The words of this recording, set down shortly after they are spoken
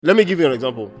Let me give you an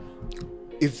example.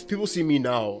 If people see me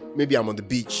now, maybe I'm on the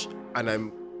beach and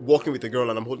I'm walking with a girl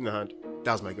and I'm holding her hand,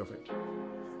 that's my girlfriend.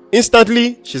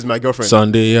 Instantly, she's my girlfriend.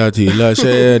 Sunday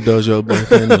does your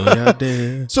boyfriend know you're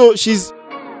there? So she's...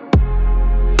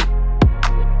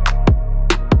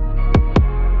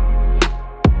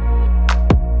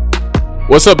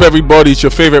 What's up, everybody? It's your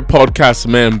favorite podcast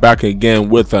man back again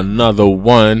with another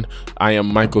one. I am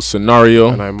Michael Scenario.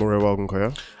 And I'm Mure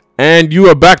Walgunkoya. And you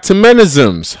are back to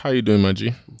Menisms. How you doing, my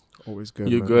G? Always good.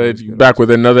 You're good. You're back with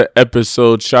another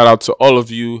episode. Shout out to all of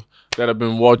you that have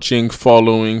been watching,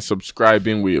 following,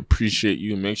 subscribing. We appreciate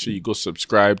you. Make sure you go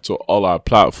subscribe to all our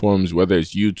platforms, whether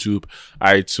it's YouTube,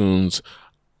 iTunes,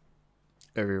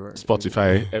 everywhere,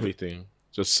 Spotify, everything.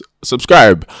 Just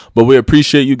subscribe. But we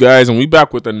appreciate you guys, and we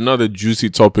back with another juicy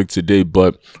topic today.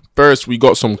 But first, we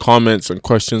got some comments and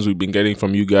questions we've been getting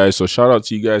from you guys. So shout out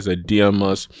to you guys that DM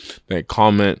us, that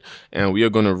comment, and we are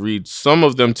going to read some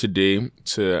of them today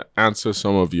to answer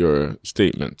some of your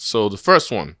statements. So the first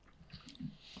one.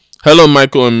 Hello,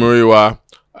 Michael and Muriwa.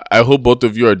 I hope both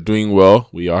of you are doing well.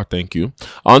 We are, thank you.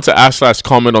 I want to ask /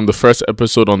 comment on the first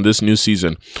episode on this new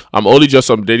season. I'm only just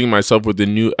updating myself with the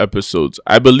new episodes.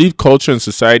 I believe culture and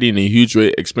society in a huge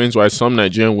way explains why some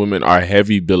Nigerian women are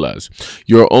heavy billers.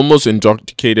 You're almost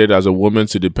indoctrinated as a woman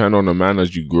to depend on a man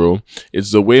as you grow.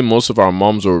 It's the way most of our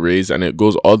moms were raised, and it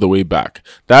goes all the way back.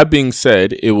 That being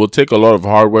said, it will take a lot of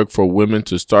hard work for women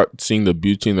to start seeing the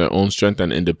beauty in their own strength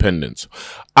and independence.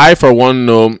 I, for one,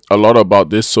 know a lot about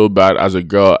this so bad as a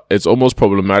girl. It's almost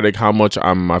problematic how much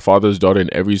I'm my father's daughter in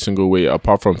every single way,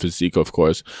 apart from physique, of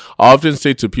course. I often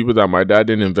say to people that my dad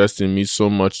didn't invest in me so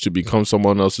much to become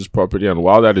someone else's property, and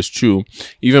while that is true,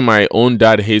 even my own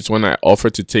dad hates when I offer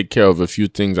to take care of a few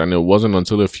things, and it wasn't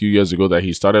until a few years ago that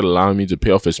he started allowing me to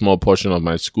pay off a small portion of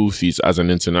my school fees as an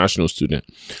international student.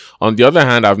 On the other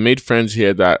hand, I've made friends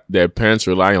here that their parents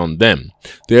rely on them.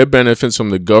 Their benefits from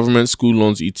the government, school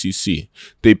loans, etc.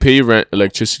 They pay rent,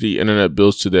 electricity, internet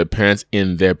bills to their parents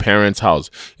in their parents' house.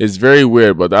 It's very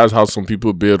weird, but that's how some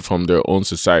people build from their own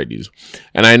societies.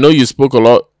 And I know you spoke a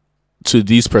lot to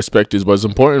these perspectives, but it's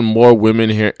important more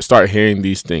women start hearing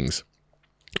these things.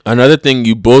 Another thing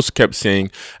you both kept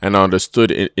saying, and I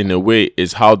understood in a way,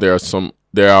 is how there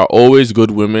are always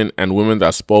good women and women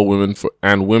that spoil women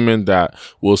and women that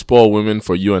will spoil women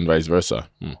for you and vice versa.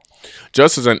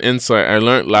 Just as an insight, I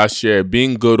learned last year,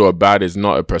 being good or bad is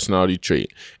not a personality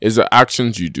trait. It's the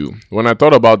actions you do. When I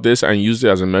thought about this and used it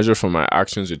as a measure for my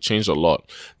actions, it changed a lot.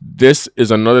 This is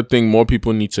another thing more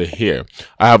people need to hear.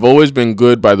 I have always been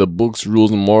good by the books,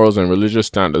 rules, morals, and religious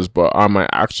standards, but are my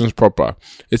actions proper?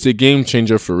 It's a game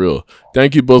changer for real.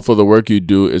 Thank you both for the work you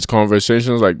do. It's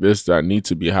conversations like this that need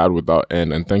to be had without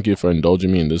end, and thank you for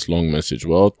indulging me in this long message.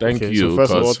 Well, thank you. So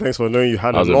first of all, thanks for knowing you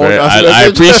had a long message. I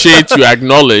appreciate you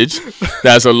acknowledge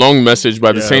that's a long message, but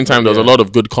at the same time, there's a lot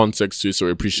of good context to it, so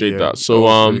we appreciate that. So,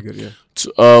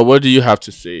 what do you have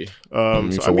to say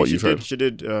for what you've heard? She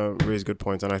did raise good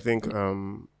points, and I think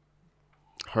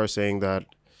her saying that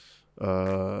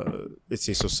it's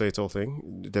a societal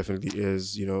thing. It definitely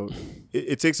is. You know,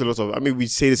 it takes a lot of. I mean, we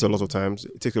say this a lot of times.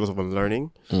 It takes a lot of unlearning.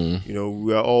 You know,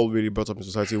 we are all really brought up in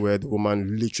society where the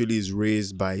woman literally is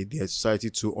raised by the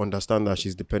society to understand that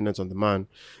she's dependent on the man.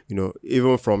 You know,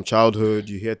 even from childhood,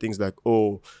 you hear things like,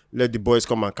 "Oh, let the boys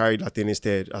come and carry that thing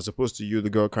instead," as opposed to you,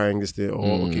 the girl, carrying this thing.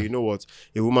 Or okay, you know what,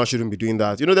 a woman shouldn't be doing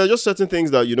that. You know, there are just certain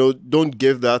things that don't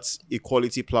give that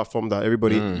equality platform that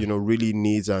everybody really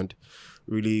needs and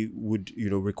really would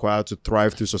require to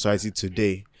thrive through society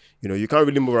today. You can't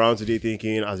really move around today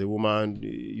thinking as a woman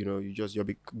you're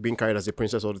being carried as a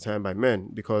princess all the time by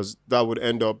men, because that would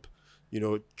end up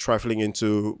trifling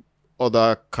into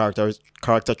other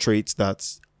character traits that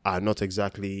are not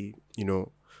exactly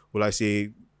will I say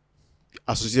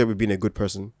associated with being a good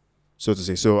person, so to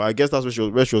say. So I guess that's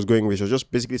where she was going with. She was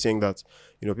just basically saying that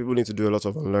people need to do a lot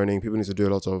of unlearning. People need to do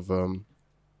a lot of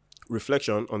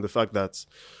reflection on the fact that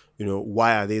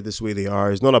why are they this way they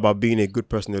are. It's not about being a good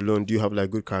person alone. Do you have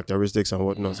like good characteristics and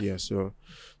whatnot? Yeah. So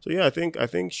yeah, I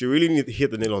think she really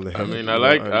hit the nail on the head. I mean, I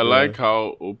like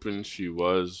how open she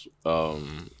was,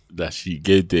 that she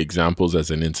gave the examples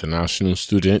as an international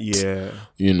student. Yeah.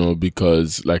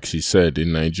 Because like she said,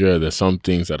 in Nigeria, there's some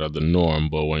things that are the norm,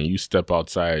 but when you step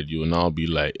outside, you'll now be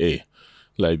like, hey,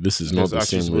 like this is not the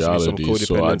same reality.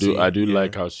 So I do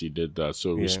like how she did that.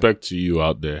 So respect to you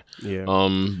out there. Yeah.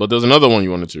 But there's another one you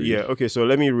wanted to read. Yeah. Okay. So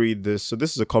let me read this. So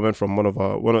this is a comment from one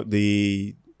of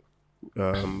the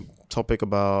topic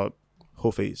about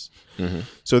whole face.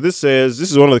 So this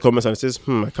is one of the comments, and it says,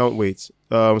 I can't wait.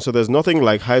 So there's nothing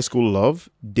like high school love,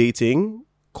 dating,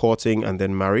 courting, and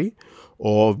then marry,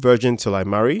 or virgin till I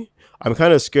marry. I'm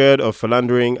kind of scared of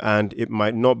philandering, and it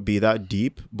might not be that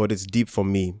deep, but it's deep for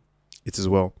me. It as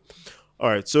well. All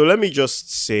right, so let me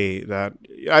just say that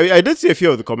I did see a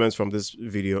few of the comments from this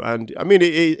video, and I mean,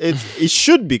 it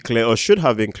should be clear, or should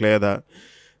have been clear, that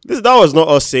that was not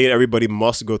us saying everybody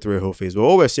must go through a whole phase. But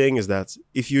what we're saying is that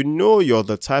if you know you're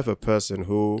the type of person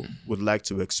who would like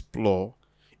to explore,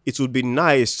 it would be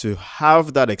nice to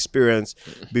have that experience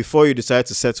before you decide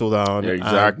to settle down.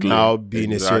 Exactly. And now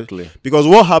being exactly. Because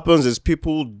what happens is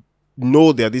people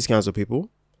know they're these kinds of people,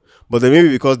 but then maybe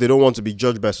because they don't want to be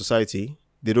judged by society,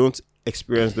 they don't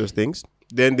experience those things.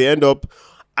 Then they end up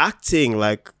acting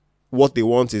like what they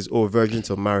want is, virgin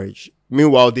till marriage.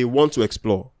 Meanwhile, they want to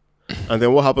explore. And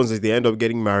then what happens is they end up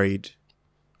getting married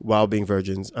while being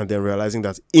virgins, and then realizing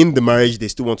that in the marriage they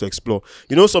still want to explore.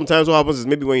 Sometimes what happens is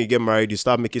maybe when you get married, you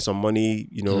start making some money,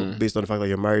 based on the fact that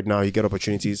you're married now, you get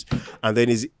opportunities, and then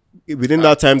is within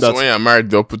that time that when you're married,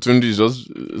 the opportunities just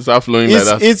start flowing like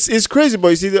that. It's crazy, but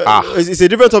you see, it's a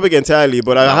different topic entirely.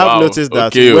 But I have noticed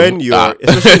that when you're,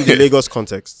 especially in the Lagos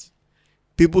context,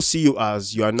 people see you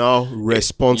as you are now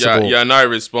responsible. You're now a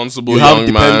responsible you young have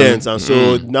dependents, man. And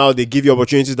so now they give you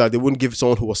opportunities that they wouldn't give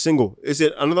someone who was single. Is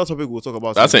it another topic we'll talk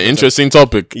about? That's an interesting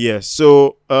topic. Yes.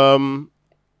 So a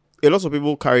lot of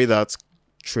people carry that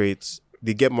trait.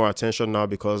 They get more attention now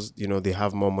because they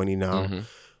have more money now.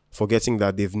 Forgetting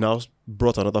that they've now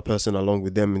brought another person along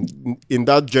with them. In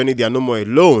that journey, they are no more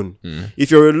alone.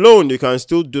 If you're alone, you can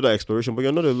still do that exploration, but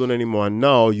you're not alone anymore. And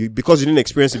now, because you didn't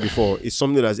experience it before, it's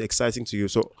something that's exciting to you.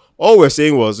 So all we're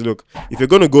saying was, look, if you're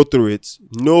going to go through it,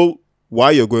 know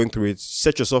why you're going through it.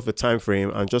 Set yourself a time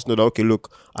frame and just know that, okay, look,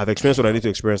 I've experienced what I need to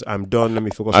experience. I'm done. Let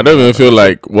me focus. I don't even feel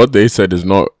like what they said is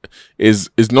not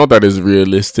that it's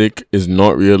realistic. It's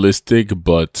not realistic,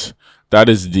 but that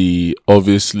is the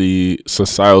obviously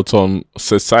societal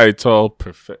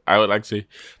I would like to say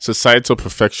societal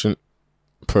perfection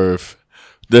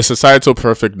the societal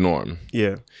perfect norm.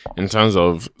 Yeah. In terms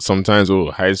of sometimes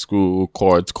high school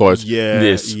courts,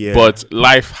 this. Yeah. But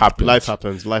life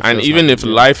happens. And even if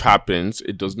life happens,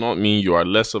 it does not mean you are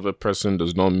less of a person,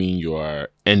 does not mean you are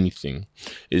anything.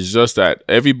 It's just that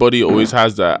everybody always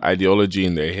has that ideology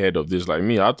in their head of this, like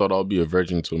me, I thought I'll be a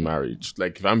virgin till marriage.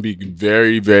 Like if I'm being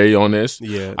very, very honest,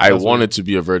 I wanted to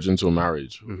be a virgin till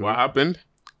marriage. What happened?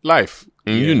 Life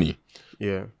in uni.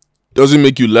 Yeah. Doesn't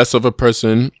make you less of a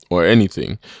person or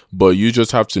anything, but you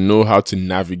just have to know how to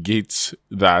navigate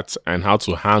that and how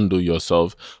to handle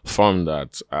yourself from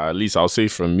that. At least I'll say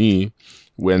for me,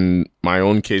 when my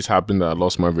own case happened that I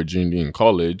lost my virginity in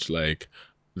college, like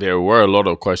there were a lot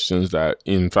of questions that,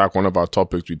 in fact, one of our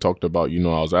topics we talked about, I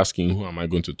was asking who am I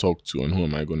going to talk to and who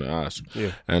am I going to ask?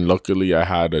 Yeah. And luckily I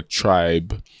had a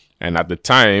tribe. And at the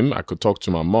time, I could talk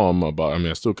to my mom about,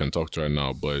 I still can talk to her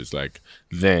now, but it's like,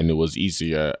 then it was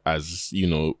easier as,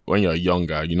 when you're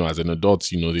younger, as an adult,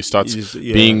 they start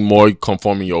being more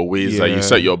conforming your ways, like you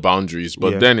set your boundaries.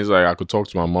 But then it's like, I could talk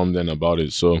to my mom then about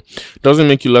it. So it doesn't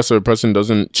make you less of a person,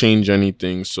 doesn't change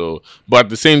anything. So, but at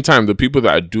the same time, the people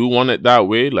that do want it that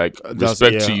way, like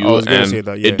respect to you. And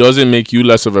it doesn't make you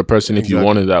less of a person if you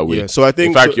want it that way. Yeah. So I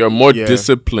think, in fact, you're more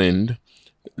disciplined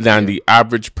than the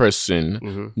average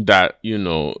person that you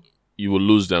will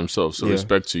lose themselves. So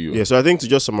respect to you. Yeah. So I think to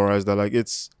just summarize that, like it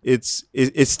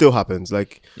still happens.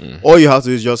 Like all you have to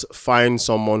do is just find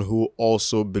someone who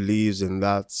also believes in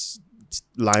that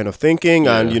line of thinking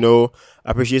and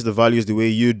appreciates the values the way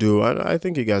you do, and I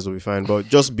think you guys will be fine. But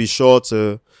just be sure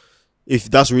to,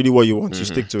 if that's really what you want, to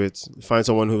stick to it. Find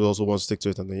someone who also wants to stick to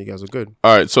it, and then you guys are good.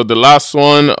 All right. So the last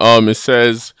one, it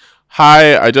says,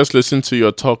 hi, I just listened to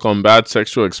your talk on bad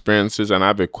sexual experiences and I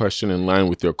have a question in line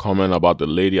with your comment about the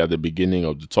lady at the beginning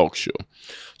of the talk show.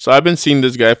 So I've been seeing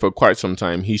this guy for quite some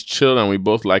time. He's chill and we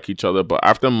both like each other, but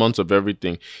after months of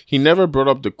everything, he never brought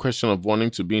up the question of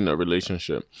wanting to be in a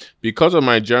relationship. Because of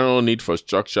my general need for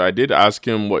structure, I did ask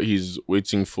him what he's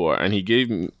waiting for and he gave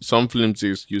me some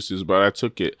flimsy excuses, but I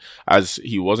took it as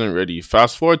he wasn't ready.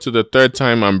 Fast forward to the third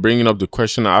time I'm bringing up the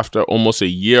question after almost a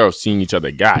year of seeing each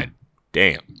other. God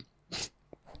damn.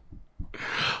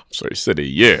 Sorry, said a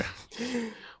year.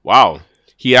 Wow.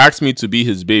 He asked me to be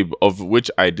his babe, of which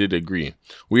I did agree.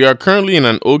 We are currently in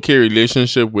an okay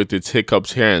relationship with its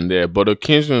hiccups here and there, but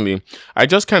occasionally, I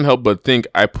just can't help but think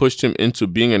I pushed him into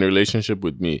being in a relationship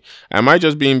with me. Am I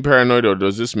just being paranoid or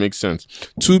does this make sense?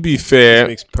 To be fair, it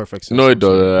makes perfect sense. No, it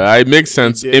doesn't. It makes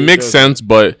sense. It makes sense,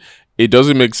 but it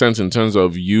doesn't make sense in terms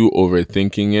of you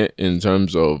overthinking it, in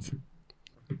terms of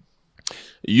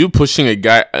you pushing a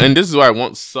guy. And this is why I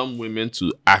want some women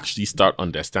to actually start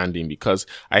understanding, because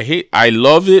I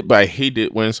love it, but I hate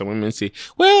it when some women say,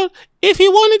 well, If he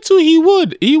wanted to, he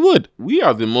would. He would. We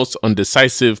are the most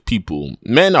undecisive people.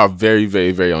 Men are very,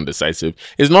 very, very undecisive.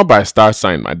 It's not by star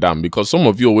sign, madam, because some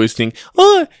of you always think,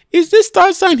 oh, is this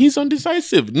star sign? He's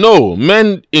undecisive. No,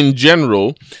 men in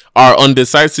general are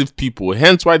undecisive people.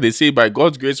 Hence why they say, by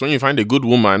God's grace, when you find a good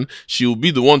woman, she will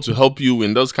be the one to help you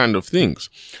in those kind of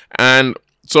things. And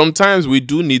sometimes we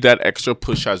do need that extra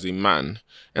push as a man.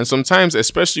 And sometimes,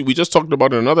 especially, we just talked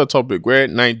about another topic where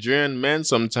Nigerian men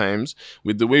sometimes,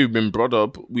 with the way we've been brought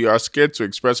up, we are scared to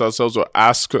express ourselves or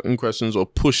ask certain questions or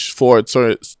push forward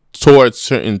towards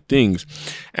certain things.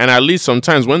 And at least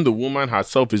sometimes when the woman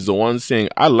herself is the one saying,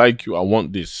 I like you, I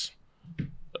want this.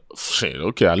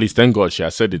 Okay, at least thank God she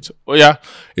has said it. Oh yeah,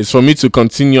 it's for me to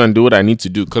continue and do what I need to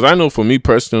do. Because I know for me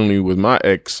personally with my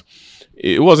ex,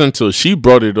 it wasn't until she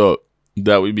brought it up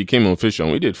that we became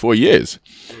official. We did 4 years.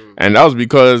 And that was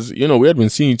because, we had been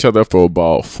seeing each other for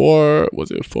about 4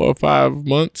 or 5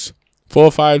 months?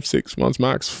 4, 5, 6 months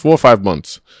max. 4 or 5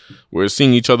 months. We were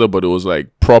seeing each other, but it was like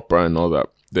proper and all that.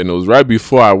 Then it was right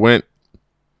before I went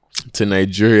to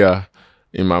Nigeria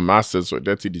in my master's for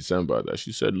 30 December that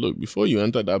she said, look, before you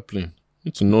enter that plane, you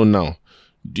need to know now,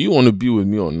 do you want to be with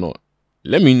me or not?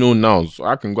 Let me know now so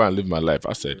I can go and live my life.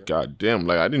 I said, God damn,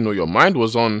 like, I didn't know your mind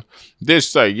was on this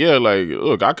side. Yeah, like,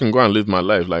 look, I can go and live my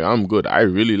life. Like, I'm good. I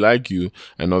really like you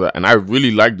and all that. And I really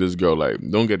like this girl. Like,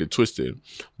 don't get it twisted.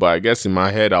 But I guess in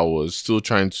my head, I was still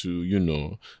trying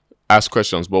to, ask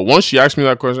questions. But once she asked me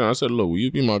that question, I said, look, will you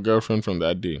be my girlfriend from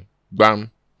that day? Bam.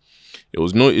 It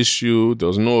was no issue. There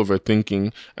was no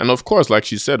overthinking. And of course, like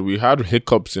she said, we had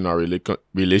hiccups in our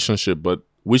relationship. But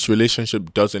which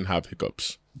relationship doesn't have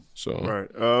hiccups? So right.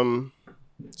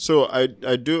 So I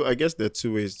guess there are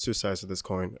two sides to this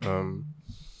coin.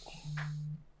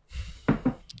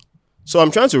 So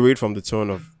I'm trying to read from the tone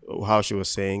of how she was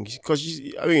saying, because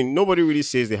nobody really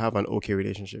says they have an okay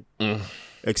relationship,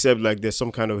 except like there's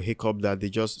some kind of hiccup that they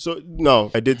just. So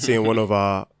no, I did say in one of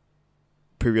our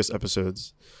previous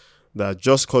episodes that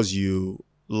just because you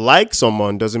like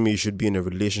someone doesn't mean you should be in a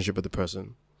relationship with the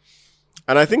person,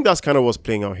 and I think that's kind of what's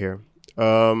playing out here.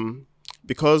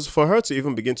 Because for her to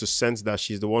even begin to sense that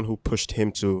she's the one who pushed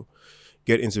him to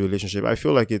get into a relationship, I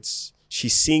feel like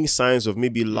she's seeing signs of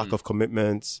maybe lack of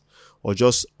commitment or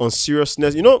just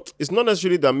unseriousness. It's not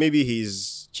necessarily that maybe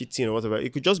he's cheating or whatever.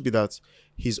 It could just be that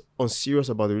he's unserious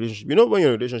about the relationship. When you're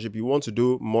in a relationship, you want to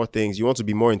do more things. You want to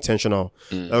be more intentional.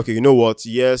 Like, okay, you know what?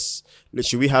 Yes,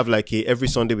 should we have like every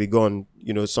Sunday we go on,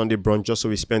 Sunday brunch just so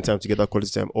we spend time together, quality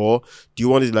time? Or do you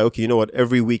want it like, okay, you know what?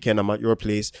 Every weekend I'm at your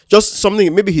place. Just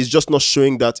something, maybe he's just not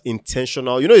showing that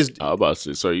intentional, How about to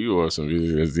say, sorry, you or some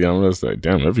videos, I'm just like,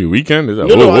 damn, every weekend? Is that,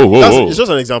 whoa. It's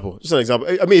just an example.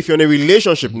 I mean, if you're in a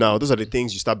relationship now, those are the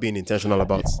things you start being intentional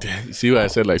about. See what I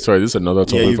said? Like, sorry, this is another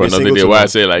topic for another day. Why I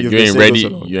say like, you ain't ready.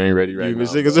 You ain't ready right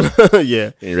now.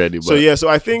 Yeah. Ain't ready. But. So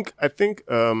I think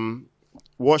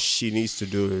what she needs to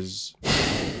do is,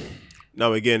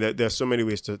 now again, there's so many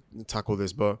ways to tackle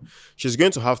this, but she's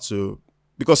going to have to,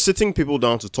 because sitting people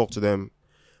down to talk to them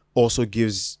also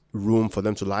gives room for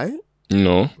them to lie.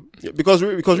 No, because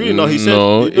really, no. He said,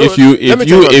 no.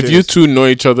 If you two know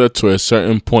each other to a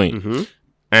certain point,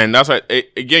 and that's why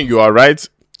again you are right.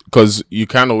 Because you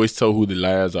can't always tell who the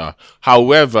liars are.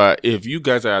 However, if you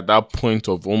guys are at that point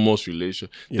of almost relation,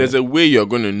 there's a way you're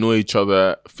going to know each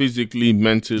other physically,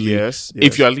 mentally. Yes.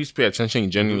 If you at least pay attention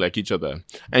and genuinely like each other.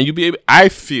 And you'll be able, I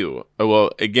feel, well,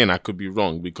 again, I could be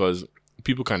wrong because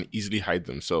people can easily hide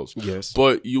themselves. Yes.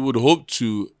 But you would hope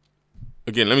to,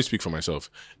 again, let me speak for myself.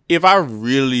 If I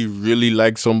really, really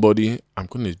like somebody, I'm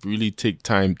going to really take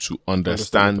time to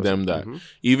understand them, that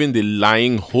even the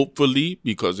lying, hopefully,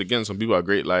 because again, some people are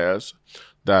great liars,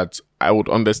 that I would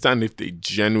understand if they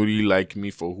genuinely like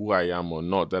me for who I am or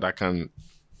not, that I can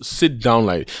sit down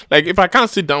like if I can't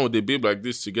sit down with a babe like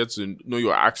this to get to know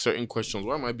you or ask certain questions,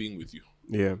 why am I being with you?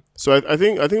 Yeah. So I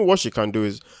think what she can do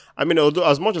is, although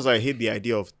as much as I hate the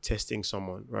idea of testing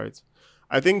someone, right,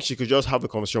 I think she could just have a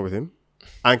conversation with him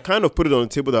and kind of put it on the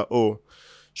table that,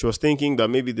 she was thinking that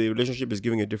maybe the relationship is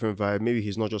giving a different vibe. Maybe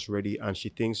he's not just ready and she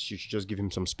thinks she should just give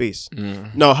him some space.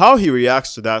 Now, how he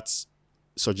reacts to that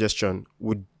suggestion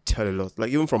would tell a lot. Like,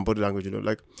 even from body language,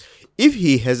 like if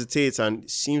he hesitates and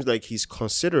seems like he's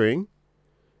considering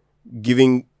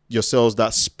giving yourselves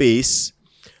that space,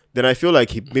 then I feel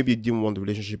like he maybe didn't want the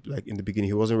relationship like in the beginning.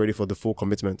 He wasn't ready for the full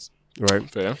commitment, right?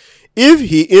 Fair. If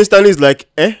he instantly is like,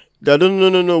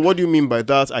 no, what do you mean by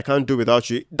that? I can't do without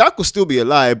you. That could still be a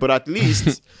lie, but at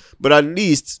least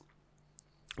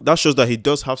that shows that he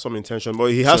does have some intention. But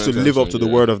he has to live up to the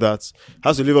word of that.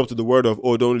 Has to live up to the word of,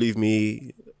 don't leave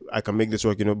me. I can make this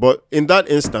work, But in that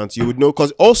instance, you would know,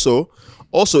 because also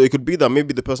Also, it could be that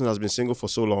maybe the person has been single for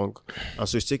so long, and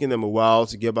so it's taking them a while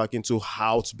to get back into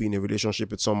how to be in a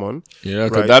relationship with someone. Yeah,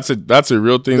 because right? that's a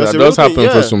real thing That's that a real does happen thing,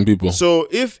 for yeah. some people. So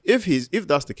if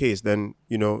that's the case, then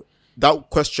that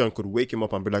question could wake him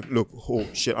up and be like, look, oh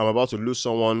shit, I'm about to lose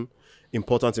someone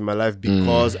important in my life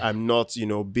because I'm not,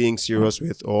 being serious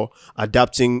with or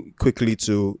adapting quickly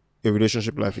to a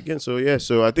relationship life again. So yeah,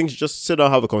 so I think just sit down,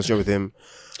 have a conversation with him,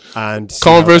 and see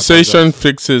how that pans Conversation out.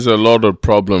 fixes a lot of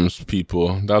problems,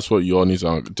 people. That's what you all need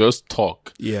to just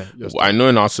talk. Yeah, I know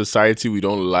in our society we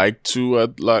don't like to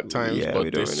at times, Yeah, we but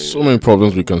don't there's really, so many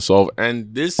problems we can solve.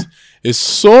 And this is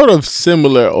sort of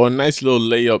similar or a nice little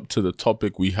layup to the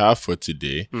topic we have for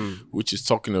today, which is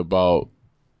talking about.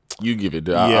 You give it.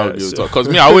 I'll give it. Because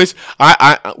me,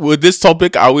 I with this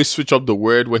topic, I always switch up the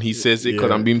word when he says it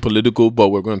because I'm being political. But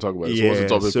we're going to talk about it. So what's the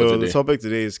topic for So today? the topic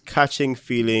today is catching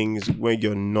feelings when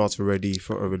you're not ready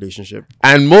for a relationship.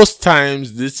 And most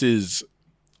times,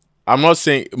 I'm not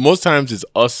saying most times it's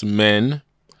us men,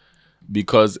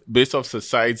 because based off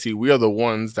society, we are the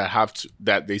ones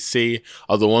that they say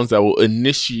are the ones that will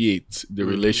initiate the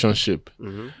relationship.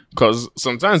 Because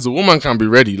sometimes the woman can be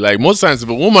ready. Like most times, if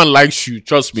a woman likes you,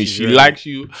 trust me, she ready. likes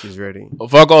you. She's ready.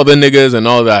 Fuck all the niggas and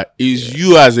all that. It's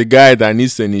you as a guy that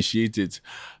needs to initiate it.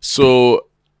 So,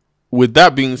 with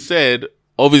that being said,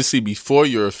 obviously before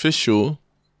you're official,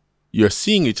 you're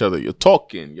seeing each other, you're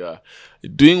talking, you're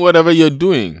doing whatever you're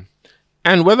doing.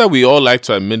 And whether we all like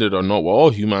to admit it or not, we're all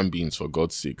human beings, for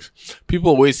God's sakes. People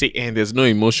always say, there's no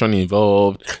emotion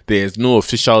involved. There's no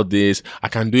official this. I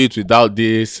can do it without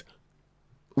this.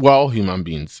 We're all human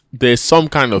beings. There's some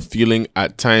kind of feeling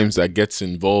at times that gets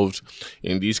involved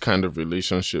in these kind of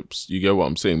relationships. You get what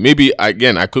I'm saying? Maybe,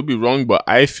 again, I could be wrong, but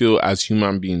I feel as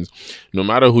human beings, no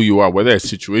matter who you are, whether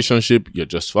it's situationship, you're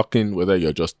just fucking, whether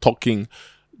you're just talking,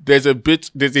 there's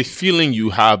a feeling you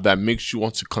have that makes you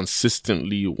want to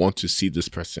consistently want to see this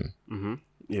person.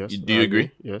 Yes. Do you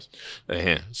agree? Yes.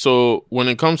 So when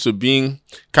it comes to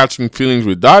catching feelings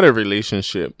without a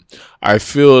relationship, I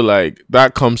feel like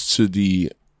that comes to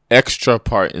the extra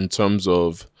part in terms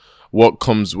of what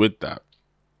comes with that.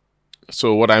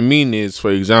 So what I mean is,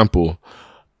 for example,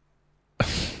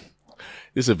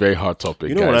 this is a very hard topic.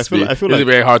 You know what? Guys. I feel it's like a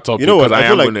very hard topic. You know what? I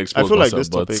feel am like going to expose I feel like myself, this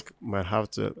but topic might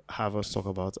have to have us talk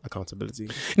about accountability.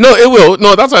 no, it will.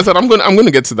 No, that's why I said I'm going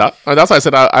to get to that. And that's why I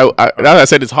said that's why I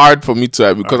said it's hard for me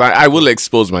to because I will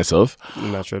expose myself.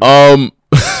 Naturally.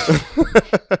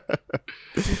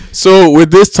 So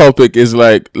with this topic is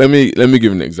like let me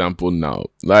give an example now.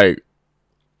 Like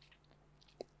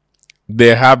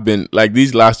there have been like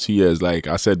these last 2 years, like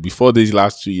I said before, these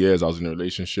last 2 years I was in a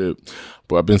relationship,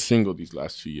 but I've been single these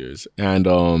last 2 years. And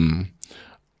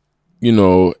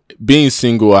being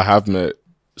single, I have met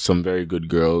some very good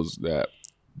girls that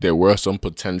there were some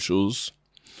potentials,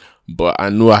 but I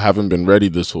knew I haven't been ready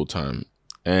this whole time.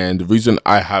 And the reason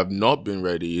I have not been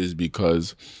ready is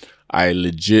because I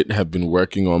legit have been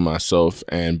working on myself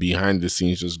and behind the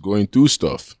scenes just going through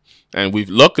stuff. And we've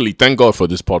luckily, thank God for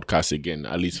this podcast again,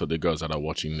 at least for the girls that are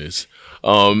watching this.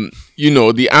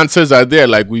 The answers are there.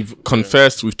 Like we've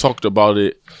confessed, we've talked about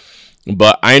it.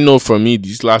 But I know for me,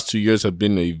 these last 2 years have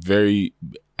been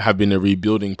a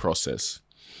rebuilding process.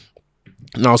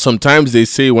 Now, sometimes they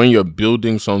say when you're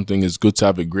building something, it's good to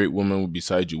have a great woman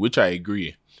beside you, which I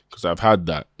agree because I've had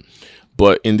that.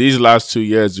 But in these last 2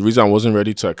 years, the reason I wasn't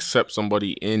ready to accept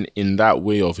somebody in that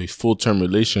way of a full-term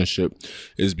relationship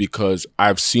is because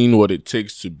I've seen what it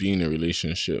takes to be in a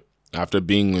relationship after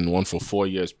being in one for 4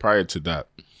 years prior to that.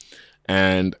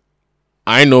 And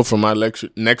I know for my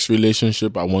next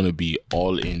relationship, I want to be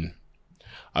all in.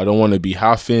 I don't want to be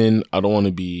half in. I don't want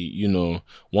to be,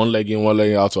 one leg in, one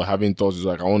leg out, or having thoughts. It's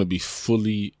like I want to be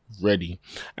fully ready.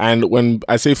 And when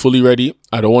I say fully ready,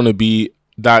 I don't want to be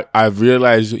that. I've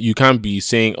realized you can't be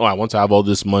saying, I want to have all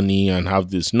this money and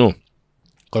have this. No.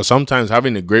 Because sometimes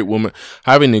having a good woman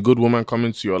come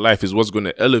into your life is what's going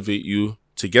to elevate you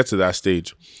to get to that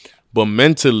stage. But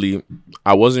mentally,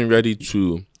 I wasn't ready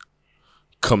to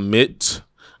commit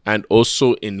and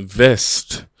also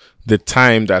invest the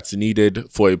time that's needed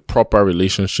for a proper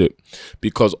relationship,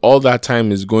 because all that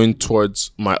time is going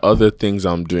towards my other things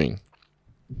I'm doing.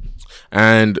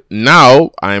 And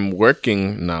now I'm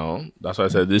working now. That's why I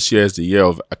said this year is the year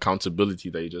of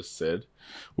accountability that you just said,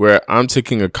 where I'm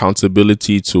taking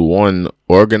accountability to, one,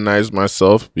 organize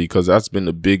myself, because that's been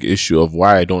a big issue of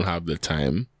why I don't have the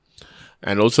time.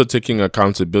 And also taking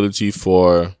accountability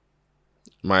for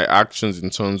my actions in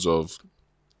terms of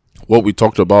what we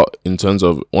talked about in terms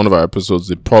of one of our episodes,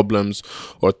 the problems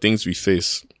or things we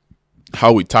face,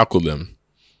 how we tackle them.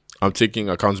 I'm taking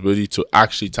accountability to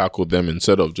actually tackle them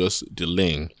instead of just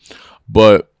delaying.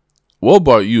 But what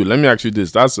about you? Let me ask you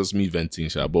this. That's just me venting,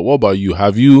 Sha. But what about you?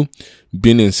 Have you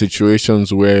been in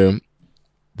situations where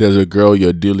there's a girl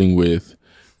you're dealing with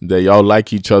that y'all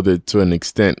like each other to an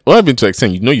extent? Well, even to an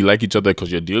extent, you know you like each other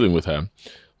because you're dealing with her,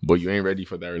 but you ain't ready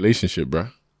for that relationship,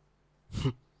 bruh.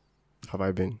 Have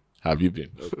I been? Have you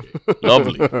been? Okay.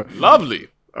 Lovely. Lovely.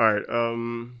 All right.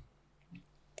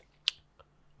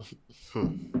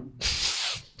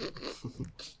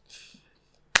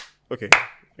 Okay.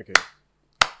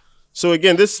 So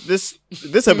again, this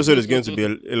episode is going to be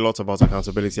a lot about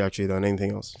accountability actually than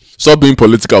anything else. Stop being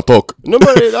political talk. No,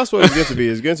 but that's what it's going to be.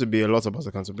 It's going to be a lot about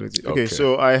accountability. Okay.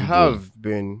 So I have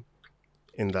been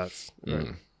in that,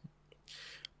 right?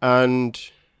 And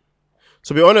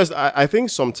to be honest, I think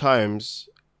sometimes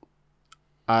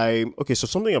so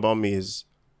something about me is,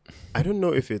 I don't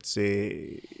know if it's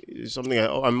something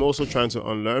I'm also trying to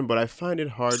unlearn, but I find it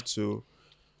hard to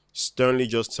sternly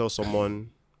just tell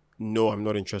someone, no, I'm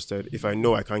not interested, if I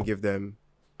know I can't give them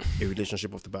a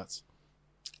relationship off the bat.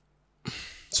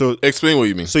 So explain what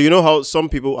you mean. So you know how some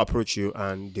people approach you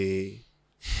and they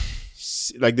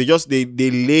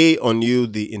lay on you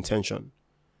the intention,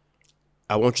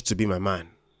 I want you to be my man.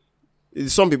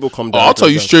 Some people come down. I'll tell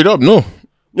you straight up, no.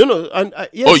 No, and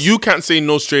yes. Oh, you can't say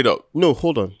no straight up. No,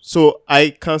 hold on. So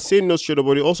I can say no straight up,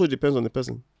 but it also depends on the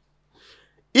person.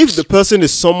 If the person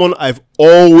is someone I've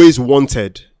always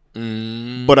wanted,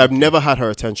 but I've never had her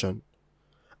attention,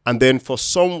 and then for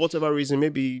whatever reason,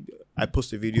 maybe I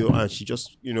post a video and she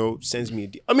just, sends me.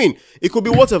 I mean, it could be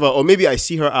whatever, or maybe I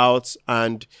see her out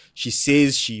and she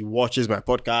says she watches my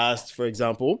podcast, for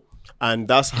example, and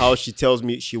that's how she tells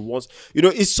me she wants.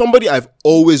 It's somebody I've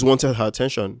always wanted her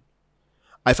attention.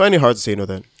 I find it hard to say no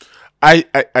then. I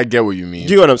get what you mean.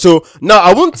 Do you know what I'm saying? So now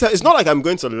I won't it's not like I'm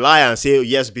going to lie and say,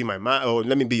 yes, be my man, or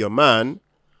let me be your man.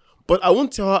 But I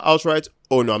won't tell her outright,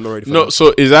 oh no, I'm not ready for that.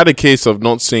 So is that a case of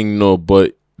not saying no,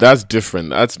 but that's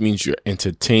different. That means you're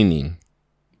entertaining.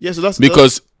 Yeah, so that's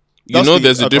because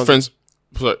there's a difference.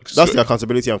 That's the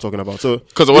accountability I'm talking about. So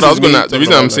because the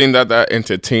reason I'm saying that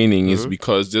entertaining is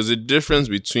because there's a difference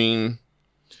between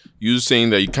you saying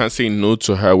that you can't say no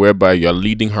to her, whereby you're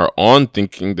leading her on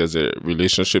thinking there's a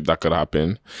relationship that could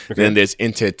happen. Okay. Then there's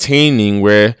entertaining,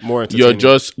 where you're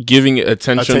just giving it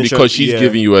attention because she's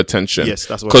giving you attention. Yes,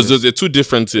 that's what. Because there's the two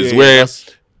differences where,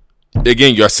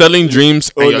 again, you're selling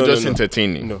dreams and you're just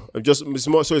entertaining. No,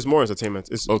 it's more entertainment.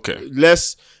 It's okay.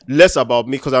 Less about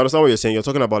me, because I understand what you're saying. You're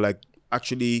talking about like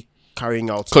actually carrying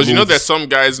out, because there's some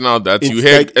guys now that you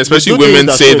hear, especially women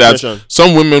say that.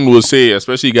 Some women will say,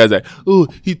 especially guys, like, oh,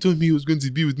 he told me he was going to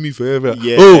be with me forever.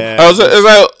 Yeah. It's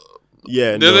like,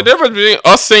 yeah, there's a difference between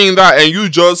us saying that and you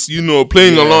just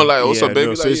playing along like, also baby.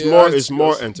 No. So like, it's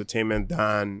more entertainment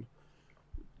than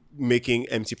making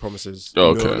empty promises.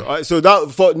 Okay. So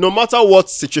that for no matter what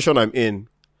situation I'm in,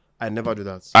 I never do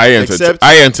that. I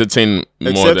entertain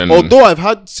more than. Although I've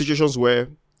had situations where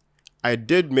I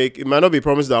did make, it might not be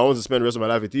promises that I want to spend the rest of my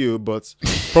life with you, but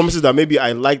promises that maybe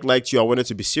I liked you, I wanted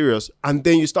to be serious, and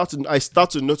then I start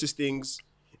to notice things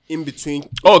in between.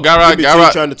 Oh, Gara, and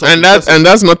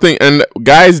that's nothing. And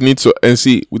guys need to, and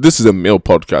see, this is a male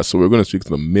podcast, so we're going to speak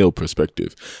from the male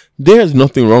perspective. There's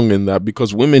nothing wrong in that,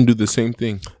 because women do the same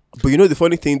thing. But the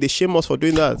funny thing, they shame us for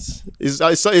doing that.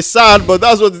 It's sad, but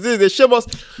that's what it is. They shame us.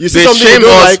 You see, they shame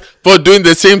us for doing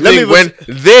the same thing when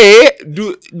they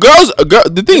do. Girls,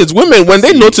 the thing is, women, when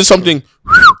they notice something,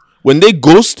 when they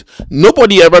ghost,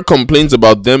 nobody ever complains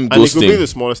about them ghosting. And it could be the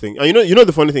smallest thing. And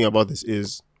the funny thing about this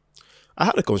is, I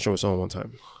had a conversation with someone one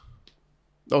time.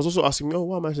 I was also asking me, oh,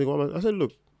 what am I saying? I said,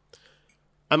 look,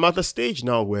 I'm at the stage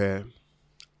now where,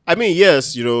 I mean,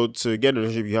 yes, to get a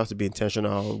relationship, you have to be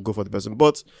intentional, go for the person.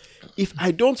 But if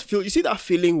I don't feel, you see that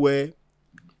feeling where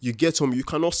you get home, you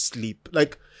cannot sleep.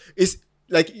 Like, it's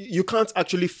like you can't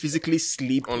actually physically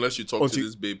sleep unless you talk to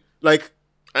this babe. Like,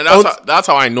 and that's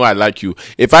how I know I like you.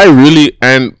 If I really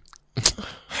and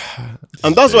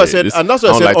that's what I said. And that's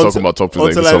what I said. I don't like talking about topics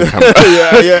like this on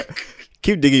camera. yeah.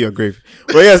 Keep digging your grave.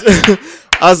 But yes,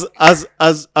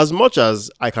 as much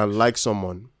as I can like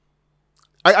someone.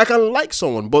 I can like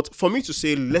someone, but for me to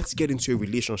say, let's get into a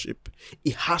relationship,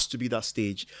 it has to be that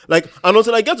stage. Like, and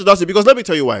until I get to that stage, because let me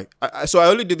tell you why. So I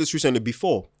only did this recently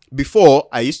before. Before,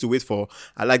 I used to wait for,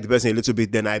 I like the person a little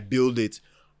bit, then I build it.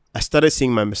 I started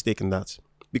seeing my mistake in that.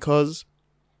 Because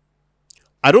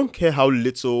I don't care how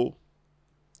little,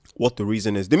 what the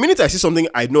reason is. The minute I see something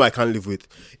I know I can't live with,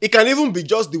 it can even be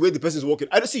just the way the person is walking.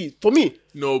 I don't see, for me.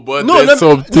 No, but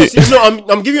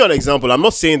I'm giving you an example. I'm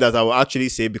not saying that I will actually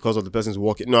say because of the person's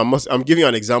walking. No, I'm giving you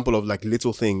an example of like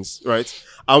little things, right?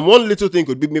 And one little thing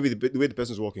could be maybe the way the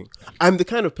person's walking. I'm the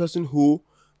kind of person who,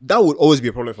 that would always be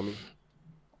a problem for me.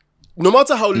 no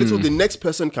matter how little the next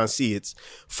person can see it,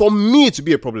 for me to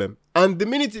be a problem. And the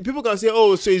minute people can say,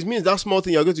 oh, so it means that small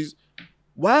thing you're going to use.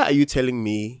 Why are you telling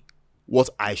me what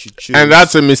I should choose? And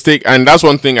that's a mistake. And that's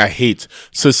one thing I hate.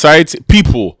 Society,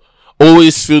 people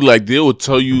always feel like they will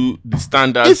tell you the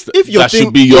standards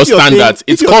should be your standards.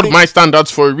 It's called my standards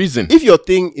for a reason. If your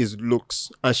thing is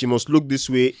looks and she must look this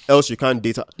way, else you can't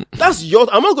date her. That's your.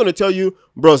 I'm not going to tell you,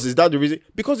 bros, is that the reason?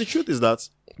 Because the truth is that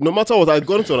no matter what, I've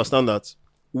gotten to understand that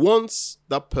once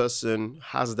that person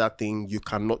has that thing you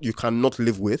cannot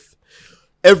live with,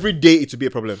 every day it will be a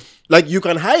problem. Like, you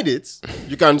can hide it,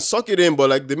 you can suck it in,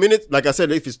 but like the minute, like I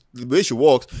said, if it's the way she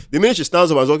walks, the minute she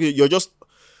stands up and is okay, you're just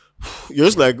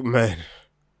like, man,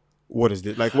 what is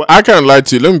this? Like, what? I can't lie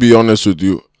to you. Let me be honest with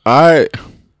you.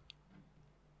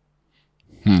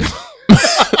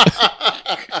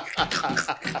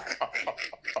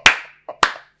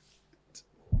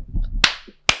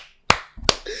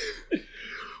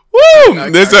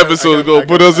 Woo! This episode is gonna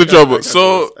put us in trouble.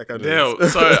 So, damn,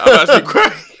 sorry, I'm actually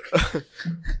crying.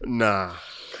 Nah.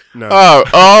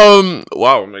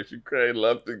 Wow, makes you cry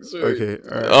laughing. Sorry. Okay.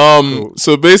 Cool.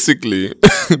 So basically,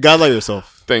 gather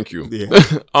yourself. Thank you. Yeah.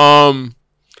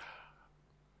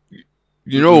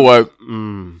 You know what?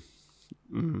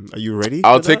 Are you ready?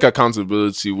 I'll take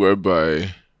accountability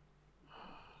whereby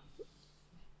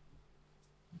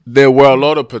there were a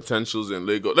lot of potentials in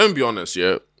Lagos. Let me be honest,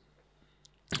 yeah.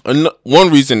 And one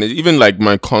reason is even like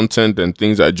my content and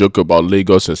things I joke about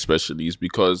Lagos especially is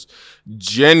because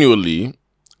genuinely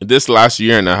this last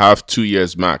year and a half, 2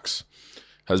 years max,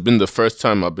 has been the first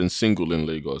time I've been single in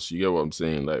Lagos. You get what I'm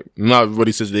saying? Like, not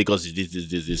everybody says Lagos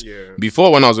is this. Yeah.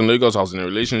 Before, when I was in Lagos, I was in a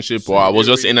relationship or I was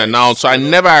just in and out. So I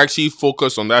never actually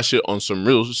focused on that shit on some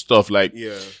real stuff, like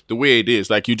the way it is.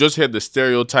 Like, you just hear the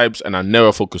stereotypes and I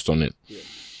never focused on it. Yeah.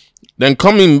 Then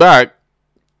coming back,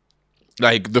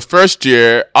 like the first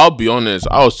year, I'll be honest,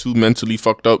 I was too mentally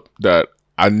fucked up that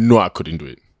I know I couldn't do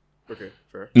it. Okay,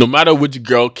 fair. No matter which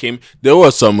girl came, there were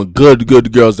some good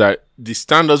girls that the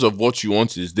standards of what you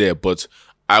want is there, but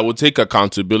I would take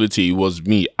accountability. It was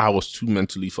me. I was too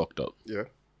mentally fucked up. Yeah.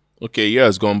 Okay,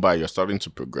 years gone by, you're starting to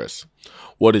progress.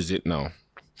 What is it now?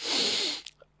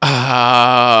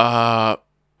 I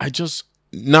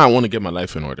want to get my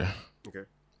life in order. Okay.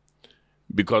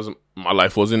 Because my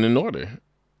life wasn't in order.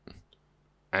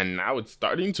 And now it's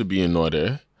starting to be in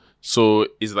order. So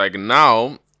it's like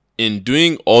now in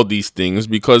doing all these things,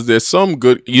 because there's some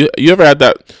good, you ever had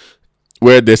that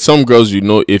where there's some girls, you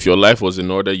know, if your life was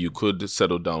in order, you could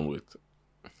settle down with.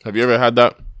 Have you ever had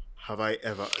that? Have I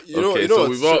ever? We've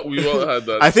all had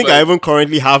that. I think I even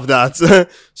currently have that.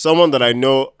 Someone that I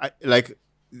know,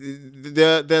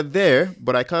 they're there,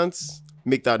 but I can't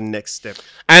make that next step.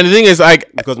 And the thing is,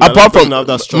 like, because apart from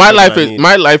my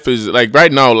life is like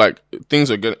right now, like things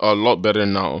are getting a lot better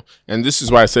now. And this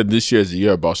is why I said this year is the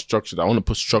year about structure. I want to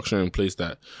put structure in place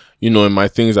that, you know, in my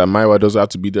things that my wife doesn't have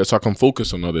to be there, so I can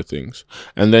focus on other things.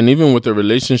 And then even with the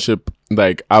relationship,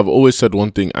 like I've always said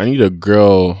one thing: I need a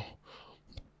girl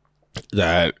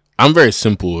that I'm very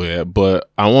simple here, but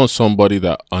I want somebody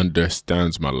that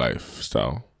understands my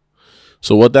lifestyle.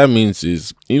 So what that means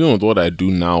is, even with what I do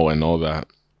now and all that,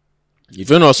 if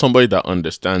you're not somebody that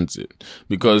understands it,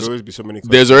 because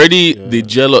there's already the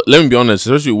jealous. Let me be honest,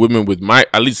 especially women with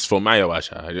at least for my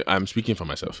Awasha, I'm speaking for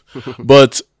myself,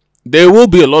 but there will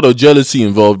be a lot of jealousy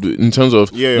involved in terms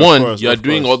of you're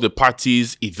doing all the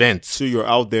parties, events. So you're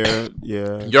out there,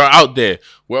 You're out there.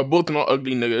 We're both not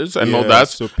ugly niggas and all that.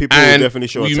 So people will definitely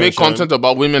show attention. We make content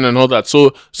about women and all that.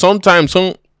 So sometimes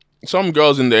some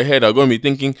girls in their head are going to be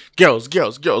thinking, girls. It's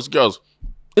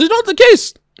not the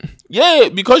case. Yeah,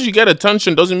 because you get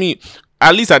attention doesn't mean,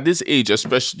 at least at this age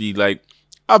especially, like,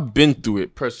 I've been through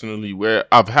it personally where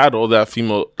I've had all that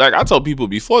female, like I tell people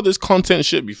before this content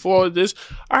shit, before this,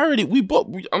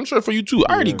 I'm sure for you too,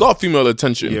 I already got female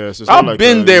attention. Yes, I've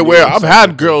been there where I've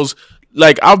had girls,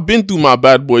 like I've been through my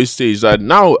bad boy stage that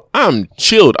now I'm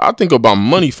chilled. I think about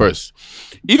money first.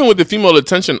 Even with the female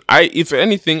attention, if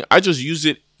anything, I just use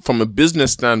it from a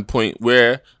business standpoint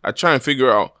where I try and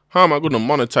figure out how am I going to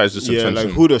monetize this attention. Like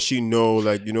who does she know?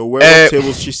 Like, you know, where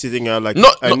tables she's sitting at? Like, no,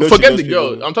 forget the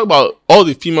girl. I'm talking about all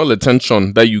the female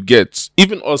attention that you get.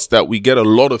 Even us that we get a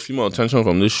lot of female attention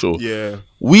from this show. Yeah.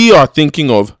 We are thinking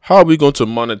of how are we going to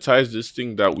monetize this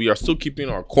thing that we are still keeping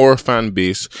our core fan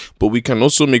base, but we can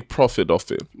also make profit off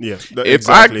it. Yeah.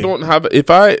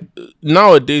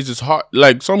 Nowadays it's hard.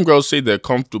 Like some girls say they're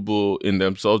comfortable in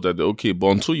themselves, that they're okay, but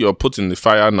until you're put in the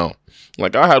fire now.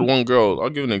 Like I had one girl, I'll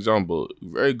give an example,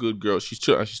 very good girl. She's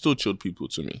chill and she still chilled people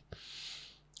to me.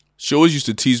 she always used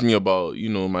to tease me about, you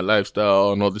know, my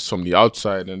lifestyle and all this from the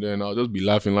outside, and then I'll just be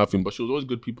laughing. But she was always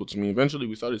good people to me. Eventually,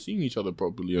 we started seeing each other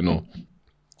properly, you know.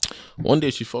 One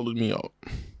day, she followed me out,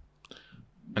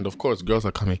 and of course, girls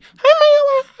are coming. Hi,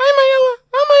 Mayowa. Hi, Mayowa.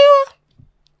 Hi, Mayowa.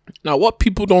 Now, what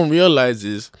people don't realize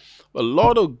is a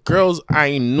lot of girls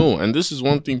I know, and this is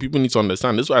one thing people need to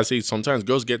understand. This is why I say sometimes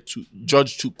girls get to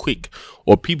judge too quick,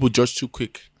 or people judge too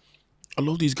quick. A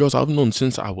lot of these girls I've known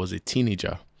since I was a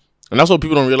teenager. And that's what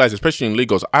people don't realize, especially in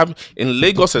Lagos. In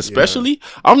Lagos especially,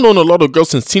 I've known a lot of girls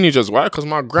since teenagers. Why? Because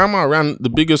my grandma runs the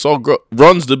biggest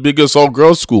all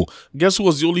girls school. Guess who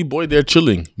was the only boy there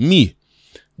chilling? Me.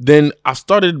 Then I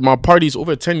started my parties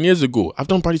over 10 years ago. I've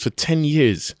done parties for 10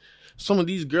 years. Some of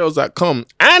these girls that come,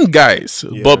 and guys,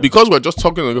 but because we're just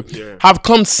talking, have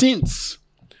come since.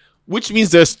 Which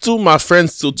means they're still my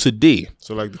friends till today.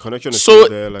 So like the connection is still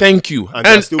there. Like, thank you.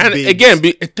 And again,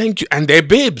 thank you. And they're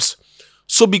babes.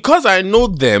 So because I know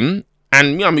them,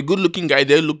 and me, I'm a good-looking guy,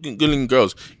 they're good-looking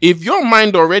girls. If your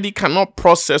mind already cannot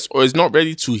process or is not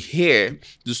ready to hear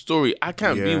the story, I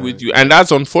can't be with you. And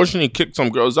that's unfortunately kicked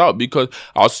some girls out, because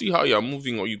I'll see how you're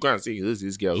moving, or you go and say, who's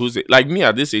this girl? Who's it? Like me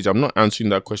at this age, I'm not answering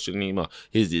that question anymore.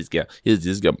 Here's this girl. Here's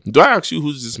this girl. Do I ask you,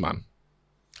 who's this man?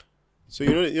 So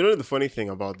you know the funny thing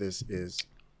about this is,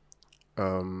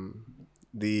 again,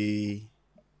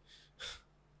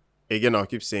 I'll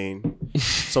keep saying,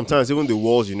 sometimes even the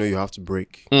walls you have to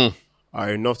break are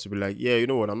enough to be like, yeah, you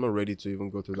know what, I'm not ready to even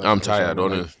go through that. I'm tired,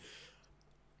 honestly.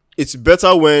 It's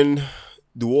better when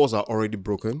the walls are already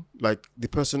broken. Like the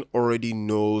person already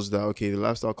knows that, okay, the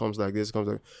lifestyle comes like this, comes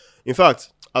like. In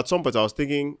fact, at some point I was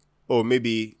thinking, oh,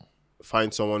 maybe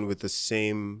find someone with the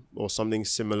same or something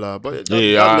similar, but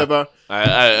that never.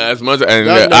 As much and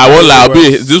I won't lie.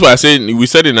 This is what I said. We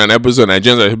said in an episode,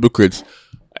 Nigerians are hypocrites.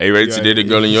 Are you ready to date a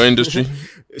girl in your industry?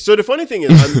 So the funny thing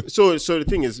is, so the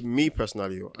thing is, me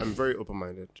personally, I'm very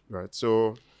open-minded, right?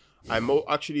 So I'm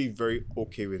actually very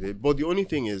okay with it. But the only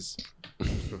thing is,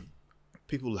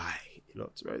 people lie a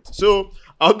lot, right? So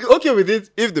I'll be okay with it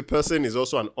if the person is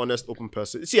also an honest, open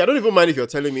person. See, I don't even mind if you're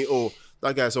telling me, oh,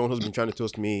 that guy is someone who's been trying to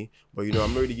toast me, but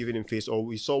I'm not really giving him face. Or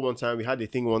we saw one time, we had a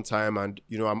thing one time, and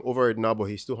I'm over it now, but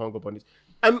he still hung up on it.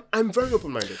 I'm very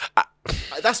open-minded.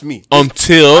 That's me.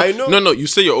 Until I know. No, you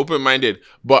say you're open-minded,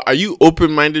 but are you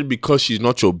open-minded because she's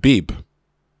not your babe?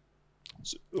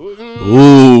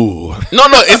 Ooh. No,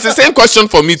 it's the same question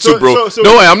for me too, bro.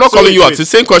 No way, I'm not calling you out. It's the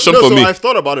same question for me. I've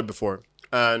thought about it before,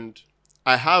 and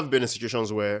I have been in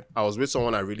situations where I was with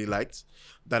someone I really liked,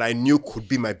 that I knew could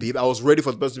be my babe. I was ready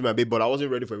for the person to be my babe, but I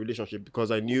wasn't ready for a relationship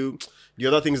because I knew the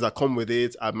other things that come with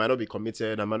it. I might not be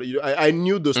committed. I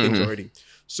knew those things already.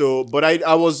 So, but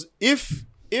I was, if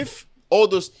all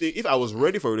those things, if I was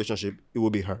ready for a relationship, it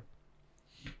would be her.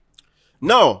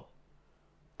 Now,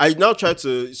 I now try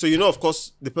to, so of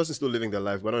course, the person's still living their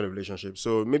life, but not in a relationship.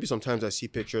 So maybe sometimes I see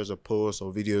pictures or posts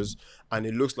or videos, and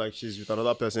it looks like she's with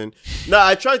another person. Now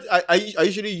I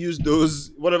usually use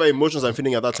those whatever emotions I'm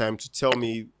feeling at that time to tell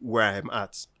me where I'm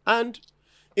at. And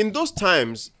in those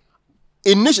times,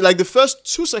 initially, like the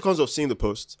first 2 seconds of seeing the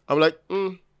post, I'm like,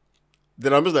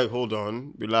 Then I'm just like, hold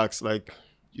on, relax. Like,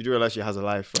 you do realize she has a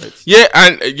life, right? Yeah,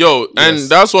 and and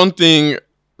that's one thing.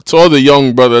 To all the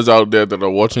young brothers out there that are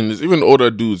watching this, even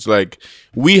older dudes, like,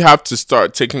 we have to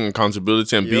start taking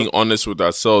accountability and being honest with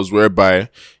ourselves, whereby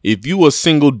if you a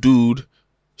single dude,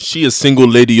 she a single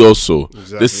lady also.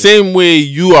 Exactly. The same way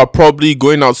you are probably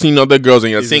going out seeing other girls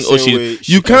and you're saying, oh,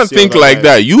 you can't think like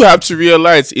that. You have to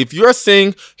realize, if you're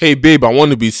saying, hey, babe, I want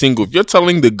to be single. If you're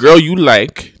telling the girl you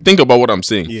like, think about what I'm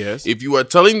saying. Yes. If you are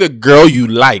telling the girl you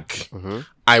like,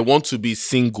 I want to be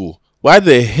single, why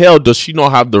the hell does she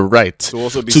not have the right to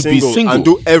also be single and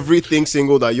do everything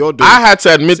single that you're doing? I had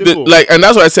to admit that, and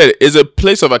that's what I said, it's a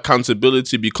place of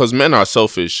accountability, because men are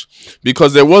selfish.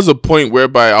 Because there was a point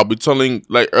whereby I'll be telling,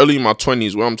 like, early in my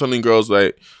 20s, where I'm telling girls,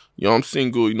 like, I'm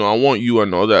single, I want you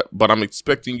and all that, but I'm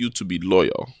expecting you to be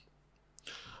loyal.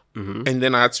 And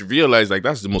then I had to realize, like,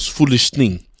 that's the most foolish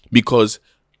thing, because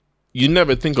you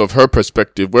never think of her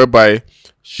perspective, whereby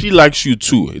she likes you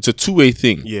too. It's a two-way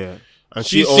thing. Yeah. And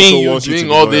she's seeing you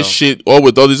doing all this shit, or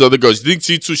with all these other girls. You think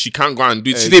she too, she can't go and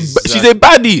do it. She's a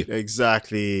baddie.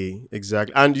 Exactly.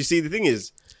 And you see, the thing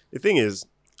is,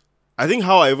 I think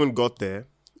how I even got there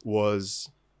was,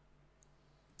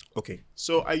 okay,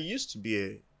 so I used to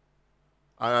be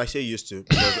I say used to,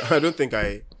 because I don't think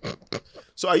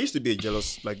so I used to be a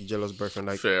jealous boyfriend.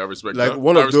 Like, fair, I respect like that.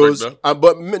 one of those,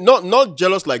 but not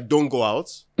jealous like don't go out,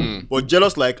 but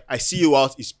jealous like I see you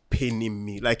out is paining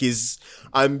me. Like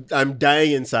I'm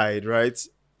dying inside, right?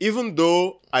 Even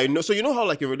though I know, so how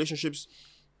like in relationships,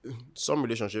 some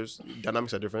relationships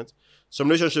dynamics are different. Some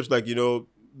relationships, like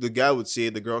the guy would say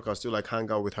the girl can still like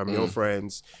hang out with her male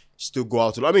friends, still go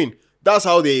out. I mean, that's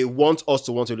how they want us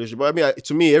to want a relationship. But I mean,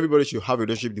 to me, everybody should have a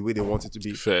relationship the way they want it to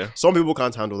be. Fair. Some people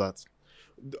can't handle that.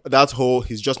 That whole,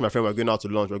 he's just my friend, we're going out to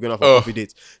lunch, we're going out for a coffee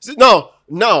date. See,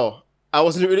 now, I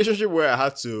was in a relationship where I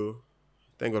had to,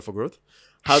 thank God for growth,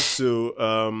 had to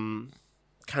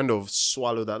kind of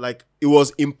swallow that. Like, it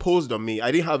was imposed on me. I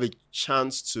didn't have a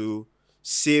chance to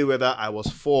say whether I was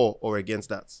for or against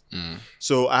that.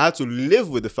 So I had to live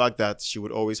with the fact that she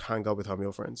would always hang out with her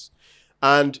male friends.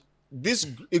 And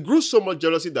it grew so much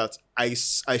jealousy that I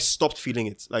stopped feeling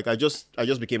it. Like I just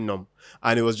became numb,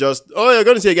 and it was just, oh, you're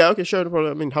gonna see a guy, okay, sure, no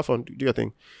problem. I mean, have fun, do your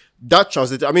thing. That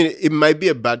translated. I mean, it might be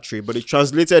a bad trait, but it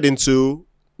translated into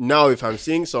now if I'm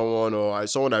seeing someone or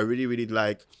someone I really really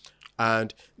like,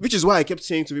 and which is why I kept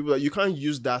saying to people that you can't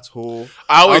use that whole.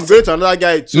 I'm going to another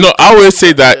guy. No, I always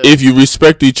say that if you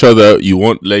respect each other, you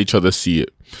won't let each other see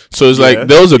it. So it's like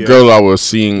there was a girl I was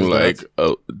seeing like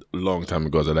a long time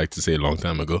ago, as I like to say, a long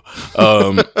time ago.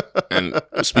 And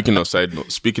speaking of side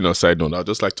note, I'd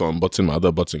just like to unbutton my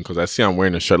other button because I see I'm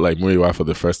wearing a shirt like Muiwa for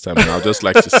the first time, and I'd just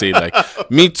like to say like,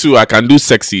 me too, I can do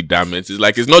sexy. Damn it! It's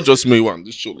like it's not just Muiwa on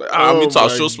this show. Like me too, I'll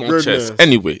show small chest.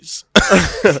 Anyways,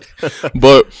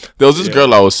 but there was this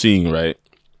girl I was seeing, right,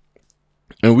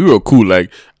 and we were cool,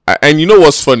 like. And you know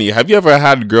what's funny? Have you ever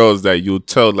had girls that you'll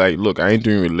tell, like, look, I ain't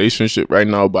doing a relationship right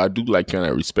now, but I do like you and I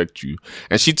respect you.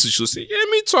 And she'll say, yeah,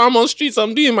 me too, I'm on streets,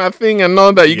 I'm doing my thing and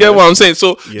all that. You get what I'm saying?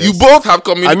 So you both have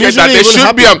communicated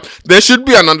that there should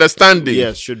be an understanding.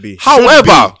 Yes, should be.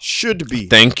 However, should be.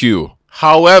 Thank you.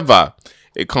 However,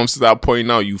 it comes to that point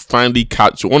now, you finally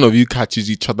one of you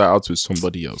catches each other out with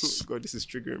somebody else. God, this is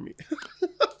triggering me.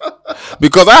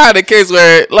 Because I had a case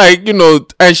where, like, you know,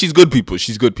 and she's good people.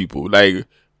 Like,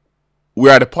 we're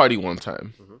at a party one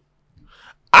time.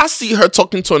 I see her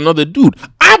talking to another dude.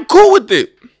 I'm cool with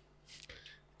it.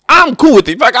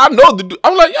 In fact, I know the dude.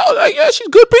 I'm like, yo, like, yeah, she's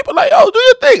good people. Like, yo, do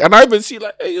your thing. And I even see,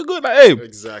 like, hey, you're good. Like, hey.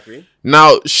 Exactly.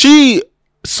 Now, she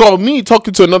saw me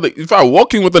talking to another, in fact,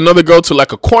 walking with another girl to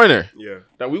like a corner. Yeah.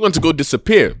 That we went to go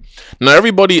disappear. Now,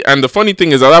 everybody, and the funny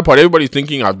thing is at that part, everybody's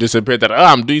thinking I've disappeared, that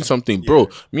I'm doing something. Bro,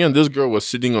 me and this girl was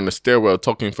sitting on the stairwell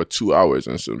talking for 2 hours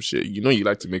and some shit. You know, you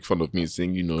like to make fun of me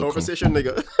saying, you know. Conversation,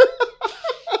 nigga.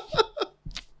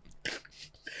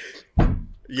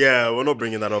 Yeah, we're not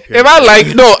bringing that up here. If I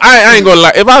like, no, I ain't gonna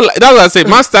lie. That's what I say.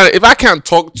 My stand, if I can't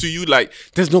talk to you, like,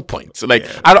 there's no point. Like,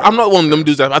 I'm not one of them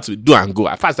dudes that have to do and go.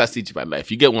 I passed that stage of my life.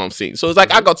 You get what I'm saying? So it's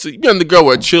like, I got to, me and the girl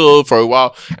were chilled for a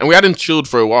while, and we hadn't chilled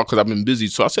for a while because I've been busy.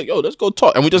 So I said, yo, let's go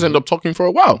talk. And we just end up talking for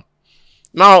a while.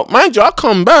 Now, mind you, I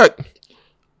come back,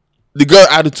 the girl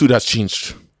attitude has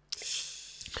changed.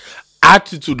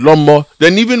 Attitude, lot more.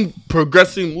 Then even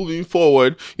progressing, moving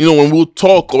forward, you know, when we'll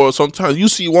talk or sometimes you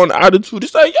see one attitude,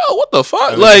 it's like, yo, what the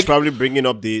fuck? Like, it's probably bringing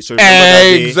up the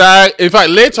exactly. In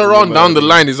fact, later on down the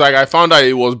line, it's like I found out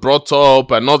it was brought up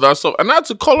and all that stuff, and I had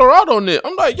to call her out on it.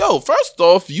 I'm like, yo, first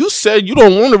off, you said you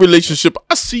don't want a relationship.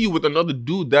 I see you with another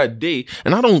dude that day,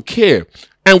 and I don't care.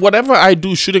 And whatever I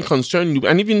do shouldn't concern you.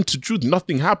 And even to truth,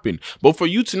 nothing happened. But for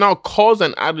you to now cause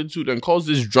an attitude and cause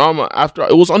this drama after,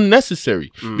 it was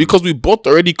unnecessary. Because we both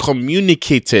already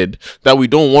communicated that we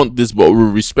don't want this, but we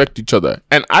respect each other.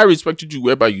 And I respected you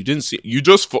whereby you didn't see,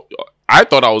 I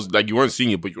thought I was like, you weren't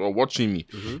seeing it, but you were watching me.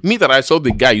 Me that I saw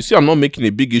the guy, you see, I'm not making a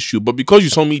big issue, but because you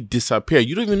saw me disappear,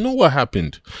 you don't even know what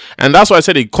happened. And that's why I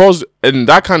said it caused, and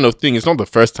that kind of thing, it's not the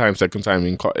first time, second time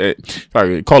in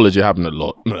college, it happened a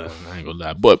lot. I ain't gonna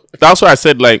lie. But that's why I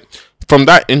said, like, from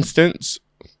that instance,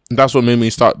 that's what made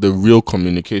me start the real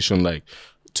communication, like,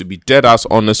 to be dead ass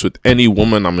honest with any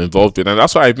woman I'm involved with. And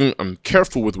that's why I'm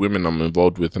careful with women I'm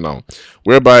involved with now.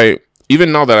 Whereby,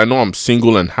 even now that I know I'm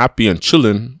single and happy and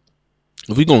chilling,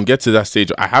 if we gonna get to that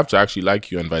stage, I have to actually like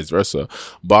you and vice versa.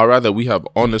 But I'd rather we have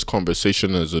honest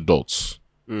conversation as adults.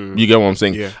 You get what I'm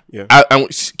saying? Yeah. And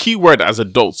key word as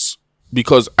adults.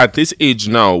 Because at this age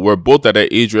now, we're both at an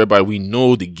age whereby we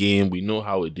know the game, we know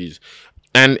how it is.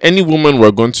 And any woman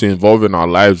we're going to involve in our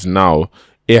lives now,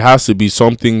 it has to be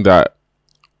something that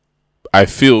I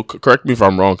feel, correct me if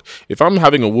I'm wrong, if I'm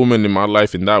having a woman in my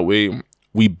life in that way,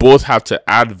 we both have to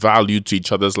add value to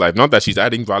each other's life. Not that she's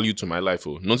adding value to my life.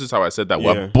 Notice how I said that.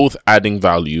 We're both adding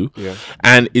value.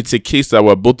 And it's a case that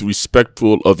we're both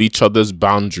respectful of each other's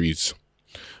boundaries.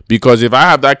 Because if I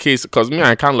have that case, because me,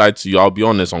 I can't lie to you, I'll be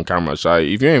honest on camera, Shy.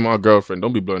 If you ain't my girlfriend,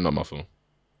 don't be blowing up my phone.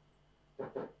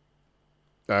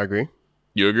 I agree.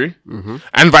 You agree?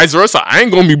 And vice versa. I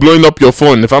ain't going to be blowing up your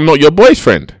phone if I'm not your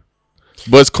boyfriend.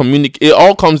 But it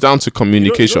all comes down to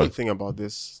communication. You know the thing about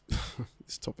this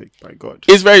topic, my God,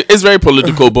 it's very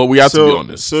political, but we have to be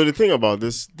honest. So the thing about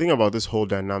this whole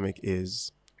dynamic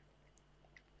is,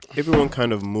 everyone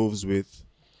kind of moves with,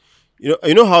 you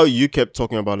know how you kept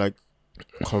talking about like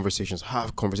conversations,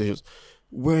 have conversations.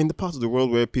 We're in the part of the world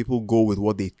where people go with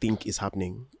what they think is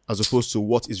happening as opposed to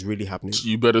what is really happening.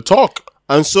 You better talk.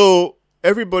 And so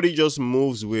everybody just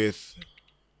moves with,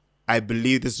 I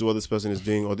believe this is what this person is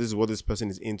doing, or this is what this person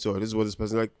is into, or this is what this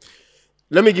person like.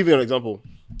 Let me give you an example.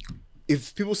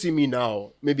 If people see me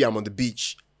now, maybe I'm on the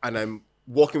beach and I'm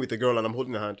walking with a girl and I'm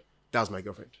holding her hand, that's my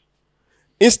girlfriend.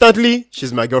 Instantly,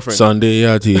 she's my girlfriend. Sunday,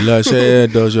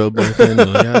 does your boyfriend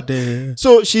know you're there?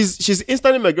 So she's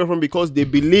instantly my girlfriend because they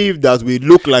believe that we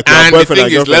look like our And the boyfriend thing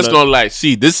and is, girlfriend. let's not lie.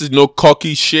 See, this is no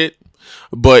cocky shit.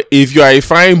 But if you are a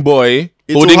fine boy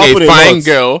holding a happen a fine lot.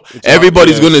 girl, It will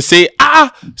everybody's happen, going to say,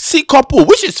 see couple,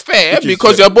 which is fair Which is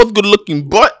because fair. you're both good looking.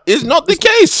 But it's not the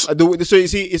case. So you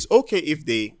see, it's okay if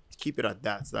they keep it at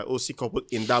that. Like, see couple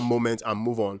in that moment and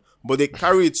move on. But they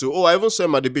carry it to, I even saw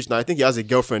him at the beach now. I think he has a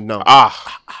girlfriend now.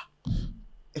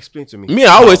 Explain to me. Me,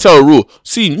 I always tell Ru,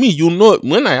 see me, you know,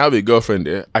 when I have a girlfriend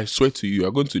there, I swear to you,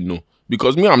 you're going to know.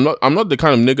 Because me, I'm not the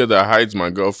kind of nigga that hides my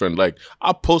girlfriend. Like,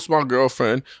 I'll post my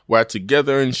girlfriend, we're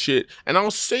together and shit, and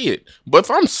I'll say it. But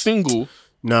if I'm single,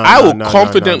 I will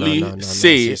confidently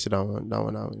say, sit down, that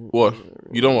one out. What?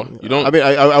 You don't want? You don't? I mean,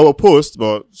 I will post,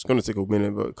 but it's gonna take a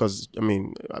minute, because I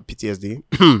mean, PTSD.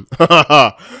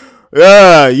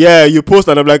 yeah, you post,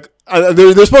 and I'm like, and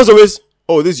the response always,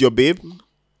 oh, this is your babe.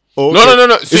 Oh, okay.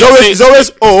 No. It's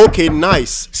always. Oh, okay,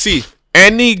 nice. See,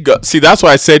 that's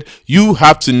why I said you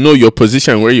have to know your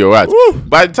position where you're at. Woo.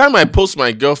 By the time I post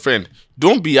my girlfriend,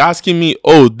 don't be asking me,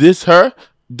 oh, this her?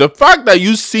 The fact that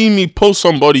you see me post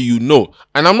somebody you know,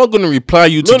 and I'm not going to reply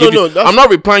you to give you. I'm not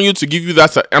replying you to give you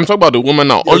that. I'm talking about the woman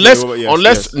now. Yeah,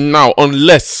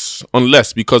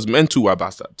 Unless because men too are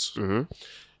bastards. Mm-hmm.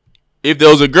 If there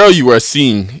was a girl you were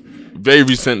seeing very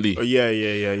recently,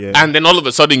 yeah, and then all of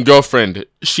a sudden girlfriend,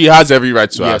 she has every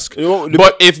right to ask.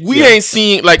 But if we ain't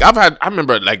seeing, like, I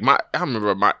remember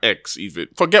my ex, even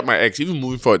forget my ex, even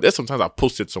moving forward, there's sometimes I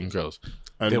posted some girls.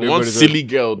 And then one silly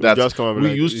girl that we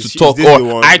like, used to talk,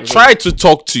 or I tried to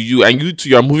talk to you, and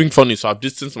you are moving funny, so I've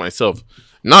distanced myself.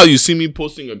 Now you see me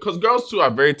posting it, because girls too are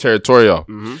very territorial.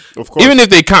 Mm-hmm. Of course. Even if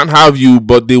they can't have you,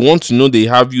 but they want to know they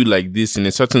have you like this in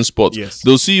a certain spot. Yes.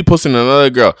 They'll see you posting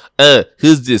another girl.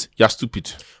 Who's this? You're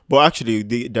stupid. But actually,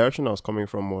 the direction I was coming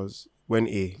from was when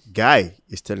a guy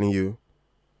is telling you,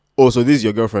 oh, so this is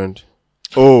your girlfriend.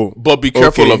 Oh, but be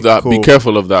careful of that. Cool. Be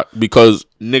careful of that, because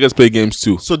niggas play games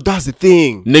too. So that's the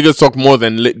thing. Niggas talk more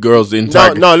than lit girls in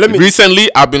time. Now, let me.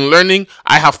 Recently, I've been learning.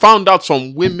 I have found out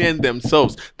from women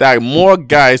themselves that more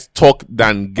guys talk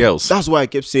than girls. That's why I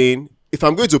kept saying, if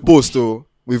I'm going to post, though,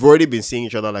 we've already been seeing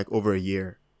each other like over a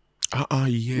year.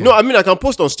 Yeah. No, I mean, I can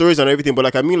post on stories and everything, but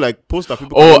like, I mean, like, post that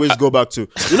people can always go back to.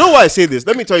 You know why I say this?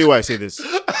 Let me tell you why I say this.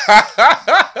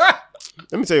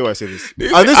 Let me tell you why I say this.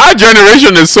 Our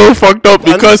generation is so fucked up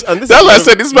because that's why I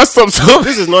said it's messed up. So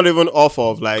this is not even off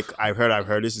of like I've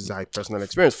heard. This is like personal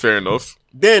experience. Fair enough.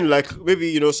 Then like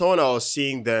maybe someone I was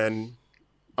seeing. Then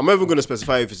I'm not even going to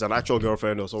specify if it's an actual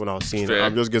girlfriend or someone I was seeing. Fair.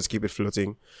 I'm just going to keep it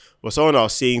floating. But someone I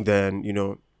was seeing, then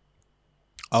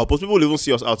I'll post. People will even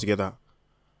see us out together,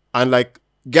 and like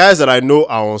guys that I know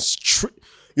are on street.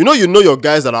 You know your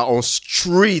guys that are on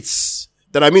streets.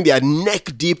 That I mean they are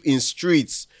neck deep in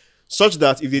streets. Such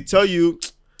that if they tell you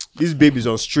this baby's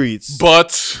on streets.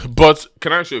 But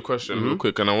can I ask you a question real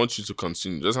quick? And I want you to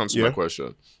continue. Just answer my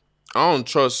question. I don't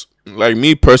trust, like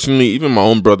me personally, even my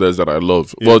own brothers that I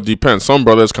love. Yeah. Well, it depends. Some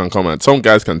brothers can come and some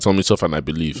guys can tell me stuff and I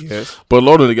believe. Yes. But a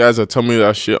lot of the guys that tell me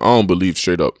that shit, I don't believe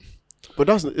straight up. But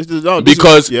that's what I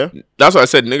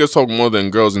said. Niggas talk more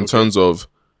than girls in terms of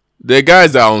the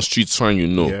guys that are on streets fine,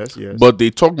 Yes. But they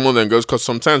talk more than girls because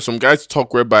sometimes some guys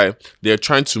talk whereby they're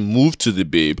trying to move to the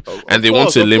babe and they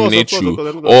want to eliminate you.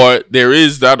 Or there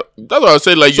is that. That's what I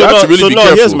said. Like, you have to really be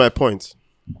careful. Here's my point.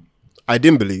 I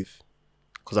didn't believe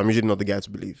because I'm usually not the guy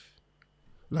to believe.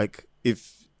 Like,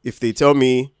 if they tell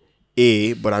me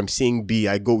A, but I'm seeing B,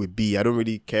 I go with B. I don't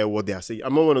really care what they are saying.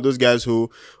 I'm not one of those guys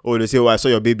who, they say, I saw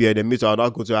your baby and then me too, I'll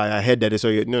not go to her. I heard that they saw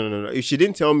you. No. If she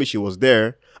didn't tell me she was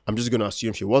there, I'm just going to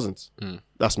assume she wasn't.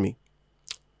 That's me.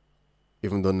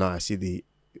 Even though now I see the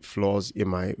flaws in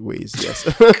my ways. Yes.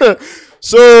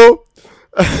 So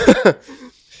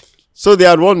they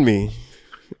had warned me.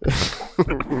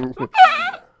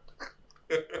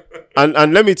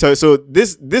 and let me tell you, so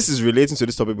this is relating to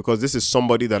this topic because this is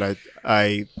somebody that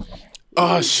I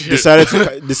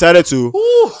decided to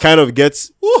kind of get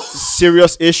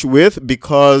serious-ish with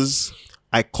because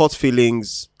I caught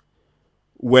feelings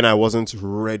when I wasn't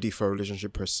ready for a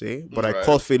relationship per se, but I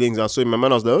caught feelings, and so in my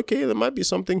mind I was like, okay, there might be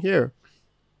something here,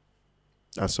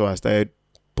 and so I started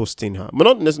posting her, but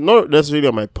not necessarily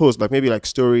on my post, like maybe like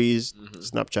stories,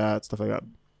 Snapchat, stuff like that.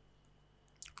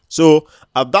 So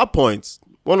at that point,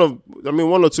 one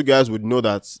or two guys would know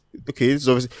that, okay, this is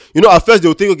obviously, at first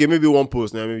they'll think, okay, maybe one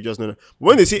post, now maybe just no. But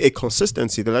when they see a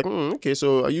consistency, they're like, okay,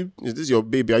 so is this your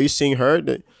baby? Are you seeing her?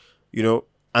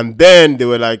 And then they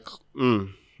were like, we're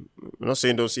not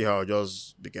saying don't see her,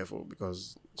 just be careful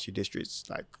because she did streets.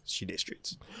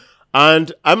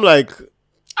 And I'm like,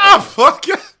 fuck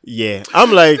yeah. Yeah,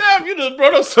 I'm like, damn, you just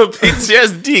brought up some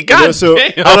PTSD. God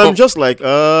damn. And I'm just like,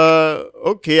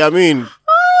 okay, I mean,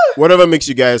 whatever makes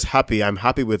you guys happy, I'm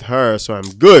happy with her, so I'm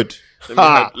good.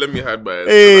 Let me hide my head.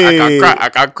 Hey. I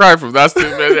can cry from that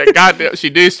statement. God damn,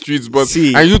 she did streets, but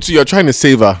and you two, you're trying to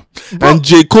save her. And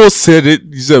J. Cole said it.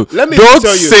 He said, don't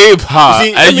save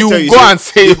her. And you go and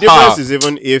save her. The difference is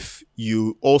even if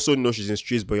you also know she's in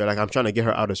streets, but you're like, I'm trying to get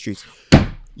her out of streets.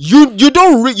 You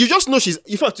just know she's.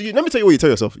 In fact, let me tell you what you tell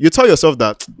yourself. You tell yourself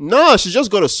that she's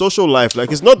just got a social life.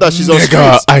 Like, it's not that she's on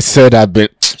streets. I said that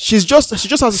bit. She just has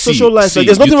a social life. Like,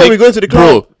 there's nothing wrong with going to the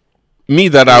club. Bro, me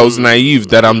that I was naive,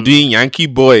 that I'm doing Yankee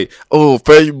boy,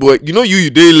 fresh boy. You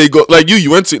did Lagos, like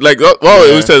you went to like.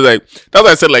 It says like that's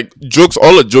why I said like jokes.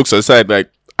 All the jokes aside,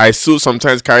 like I still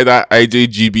sometimes carry that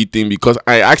IJGB thing because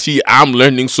I actually am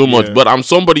learning so much. Yeah. But I'm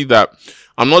somebody that.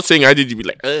 I'm not saying IJGB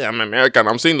like, I'm American.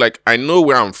 I'm saying like, I know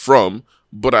where I'm from,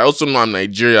 but I also know I'm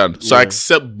Nigerian. So I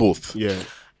accept both. Yeah.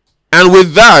 And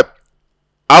with that,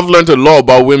 I've learned a lot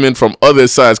about women from other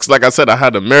sides. Because like I said, I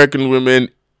had American women,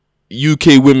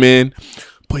 UK women.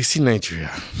 But you see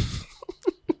Nigeria.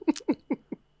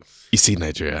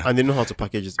 And they know how to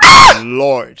package it.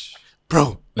 Lord.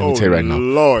 Bro, let me tell you right now.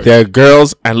 Lord. There are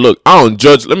girls, and look, I don't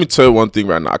judge. Let me tell you one thing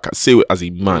right now. I can say it as a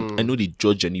man. I know they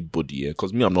judge anybody,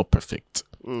 because me, I'm not perfect.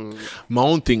 My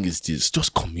own thing is this: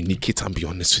 just communicate and be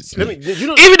honest with me.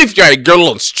 Even if you're a girl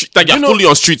on street, like you're fully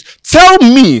on street, tell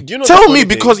me. Tell me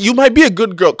because you might be a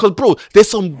good girl. Because bro, there's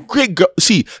some great girls.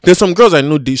 See, there's some girls I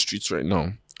know these streets right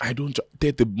now.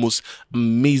 They're the most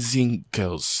amazing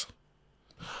girls.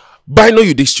 But I know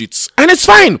you day streets, and it's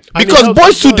fine because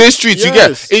boys too day streets. You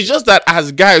get it's just that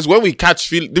as guys, when we catch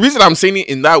feel, the reason I'm saying it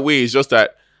in that way is just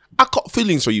that I caught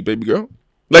feelings for you, baby girl.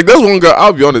 Like there's one girl.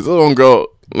 I'll be honest, there's one girl.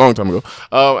 Long time ago,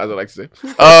 as I like to say,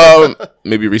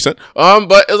 maybe recent,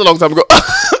 but it was a long time ago.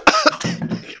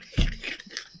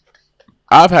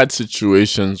 I've had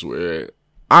situations where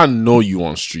I know you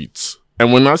on streets,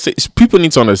 and when I say people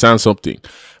need to understand something,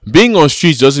 being on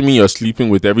streets doesn't mean you're sleeping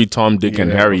with every Tom, Dick,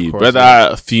 and Harry,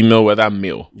 whether female, whether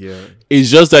male. Yeah,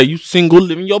 it's just that you single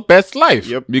living your best life.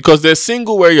 Yep. Because they're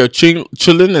single where you're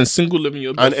chilling and single living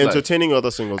your best life. And entertaining other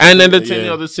singles.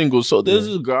 Other singles. So this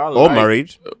is a girl or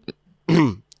married.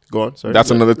 Go on, sorry.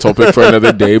 That's another topic for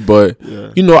another day, but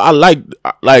I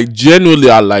like genuinely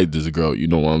I like this girl, you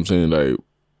know what I'm saying? Like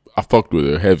I fucked with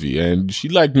her heavy and she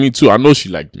liked me too. I know she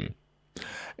liked me.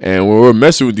 And when we were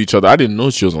messing with each other, I didn't know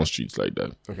she was on streets like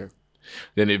that. Okay.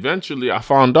 Then eventually I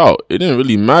found out. It didn't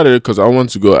really matter because I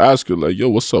wanted to go ask her like, yo,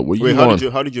 what's up? What you want?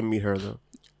 How did you meet her though?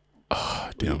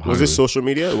 Damn, was this social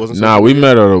media? It wasn't. Nah, we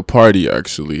met at a party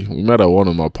actually. We met at one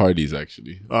of my parties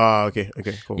actually. Okay,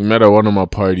 cool. We met at one of my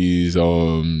parties,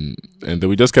 and then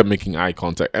we just kept making eye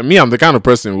contact. And me, I'm the kind of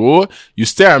person, you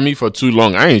stare at me for too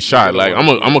long, I ain't shy. Like I'm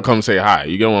gonna come say hi.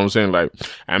 You get what I'm saying? Like,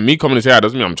 and me coming to say hi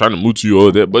doesn't mean I'm trying to move to you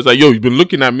all that. But it's like, yo, you've been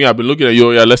looking at me, I've been looking at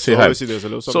you. Yeah, let's say hi.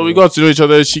 So we got to know each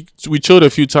other. We chilled a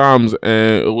few times,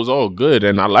 and it was all good.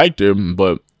 And I liked her,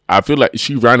 but I feel like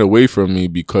she ran away from me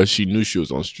because she knew she was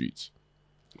on streets.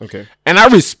 Okay. And I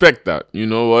respect that. You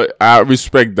know what? I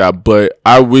respect that, but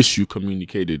I wish you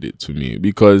communicated it to me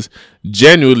because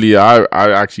genuinely, I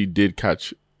actually did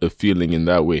catch a feeling in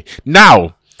that way.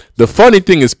 Now, the funny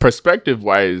thing is,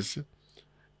 perspective-wise,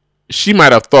 she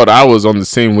might have thought I was on the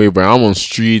same wave where I'm on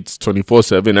streets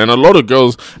 24/7, and a lot of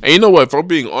girls. And you know what? If I'm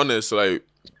being honest, like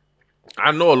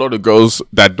I know a lot of girls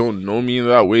that don't know me in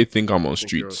that way think I'm on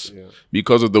streets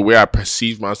because of the way I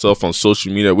perceive myself on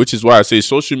social media, which is why I say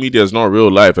social media is not real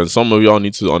life. And some of y'all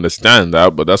need to understand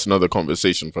that, but that's another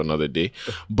conversation for another day.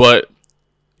 But,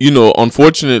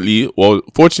 fortunately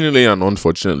and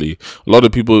unfortunately, a lot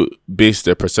of people base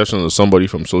their perception of somebody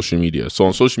from social media. So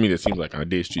on social media, it seems like I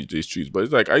day streets. But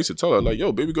it's like, I used to tell her, like,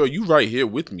 yo, baby girl, you right here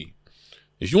with me.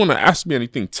 If you want to ask me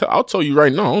anything, I'll tell you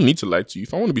right now. I don't need to lie to you.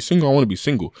 If I want to be single, I want to be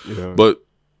single. Yeah. But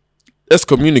let's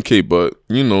communicate. But,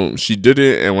 she did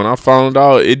it. And when I found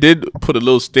out, it did put a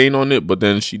little stain on it. But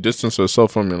then she distanced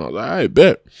herself from me. And I was like, I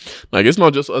bet. Like, it's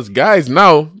not just us guys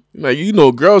now. Like,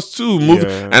 girls too.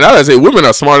 And as I say, women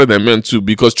are smarter than men too.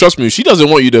 Because trust me, she doesn't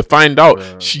want you to find out.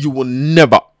 You will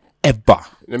never, ever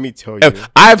let me tell you.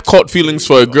 I've caught feelings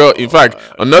for a girl. In fact,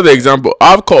 another example,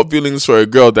 I've caught feelings for a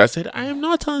girl that said, I am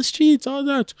not on streets, all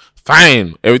that.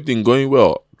 Fine, everything going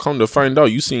well. Come to find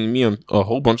out, you seeing me and a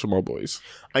whole bunch of my boys.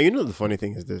 And you know the funny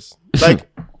thing is this. Like,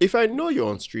 if I know you're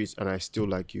on streets and I still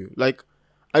like you, like,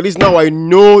 at least now I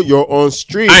know you're on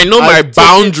streets. I know my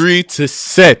boundary to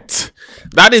set.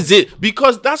 That is it.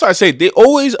 Because that's what I say. They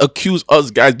always accuse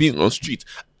us guys being on streets.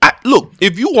 Look,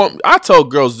 if you want, I tell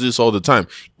girls this all the time.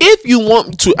 If you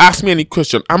want to ask me any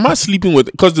question, am I sleeping with,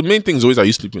 because the main thing is always, are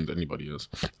you sleeping with anybody else?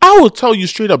 I will tell you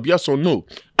straight up yes or no.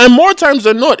 And more times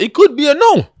than not, it could be a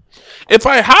no. If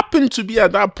I happen to be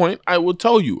at that point, I will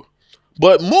tell you.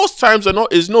 But most times than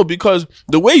not is no, because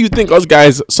the way you think us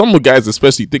guys, some guys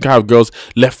especially think I have girls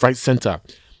left, right, center.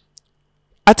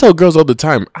 I tell girls all the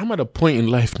time, I'm at a point in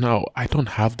life now, I don't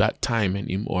have that time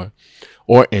anymore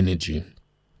or energy.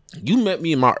 You met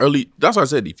me in my early, that's what I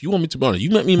said, if you want me to be honest, you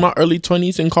met me in my early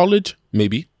 20s in college?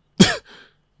 Maybe.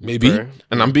 Maybe. Fair.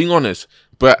 And I'm being honest.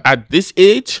 But at this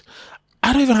age,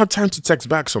 I don't even have time to text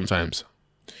back sometimes.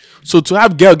 So to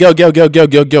have girl,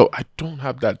 I don't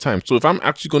have that time. So if I'm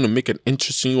actually going to make an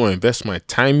interest in you or invest my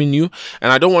time in you,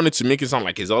 and I don't want it to make it sound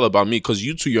like it's all about me, because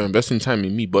you two, you're investing time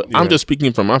in me, but I'm just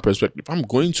speaking from my perspective. If I'm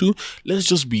going to, let's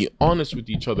just be honest with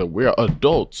each other. We're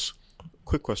adults.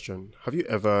 Quick question. Have you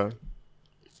ever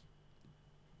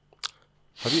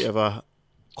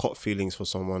caught feelings for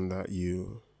someone that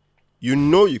you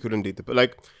know you couldn't date the,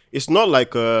 like, it's not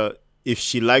like if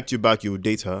she liked you back, you would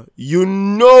date her. You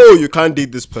know you can't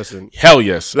date this person. Hell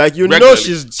yes. Like, you know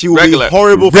she will be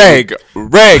horrible. Reg.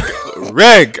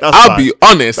 I'll be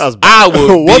honest. I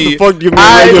will what be. The fuck do you mean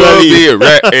I will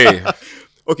be. Hey.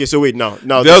 Okay, so wait, now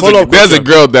there's a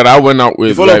girl that I went out with.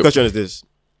 The follow-up question is this.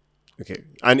 Okay,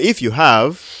 and if you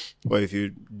have, or if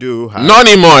you do have, not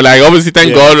anymore. Like, obviously,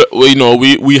 thank God, you know,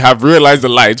 we have realized the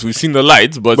lights. We've seen the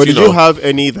lights, but did you have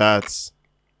any that?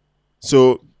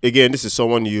 So again, this is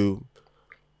someone you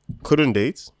couldn't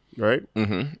date, right?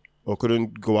 Mm-hmm. Or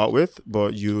couldn't go out with,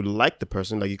 but you liked the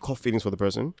person, like you caught feelings for the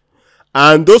person,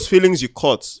 and those feelings you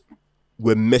caught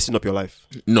were messing up your life.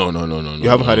 No. You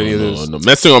haven't had any of those. No,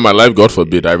 messing up my life, God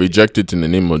forbid. I reject it in the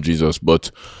name of Jesus. But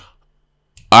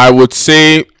I would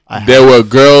say there were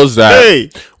girls that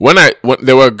when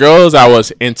there were girls I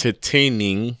was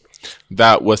entertaining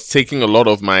that was taking a lot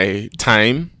of my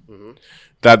time. Mm-hmm.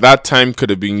 That time could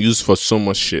have been used for so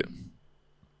much shit.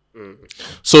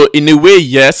 So in a way,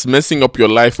 yes, messing up your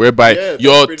life, whereby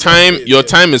your time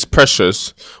is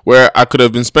precious. Where I could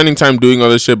have been spending time doing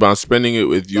other shit, but I'm spending it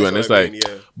with you, and it's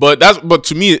but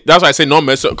to me, that's why I say not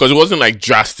mess up, because it wasn't like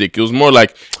drastic. It was more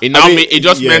like it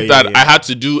just meant that I had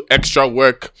to do extra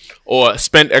work or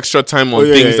spend extra time on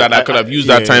things that I could have used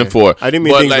that time for. I didn't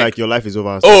mean things like your life is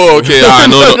over. Oh, okay.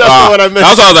 No. That's what I meant.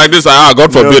 That sounds like this.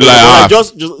 God forbid.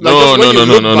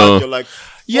 No. You're like,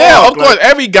 yeah, of course,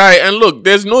 every guy, and look,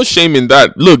 there's no shame in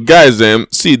that. Look, guys,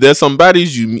 see, there's some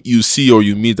baddies you see or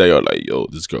you meet that you're like, yo,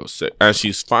 this girl's sick, and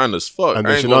she's fine as fuck. And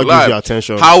they should not give you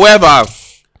attention. However,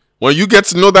 when you get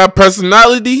to know that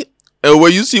personality, and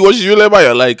when you see what she's really about,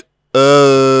 you're like,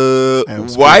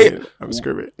 why? I'm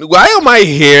screaming. Why am I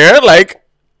here? Like,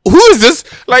 who is this?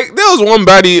 Like, there was one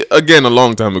baddie, again, a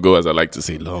long time ago, as I like to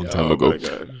say, time ago.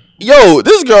 Yo,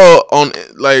 this girl on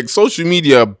like social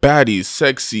media, baddie,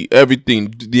 sexy,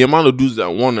 everything. The amount of dudes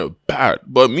that want her bad.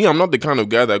 But me, I'm not the kind of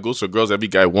guy that goes for girls every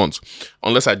guy wants,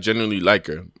 unless I genuinely like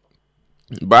her.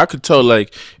 But I could tell,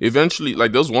 like, eventually,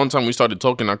 like, there was one time we started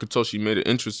talking, I could tell she made an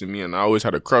interest in me, and I always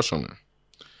had a crush on her.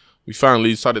 We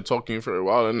finally started talking for a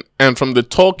while, and from the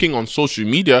talking on social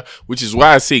media, which is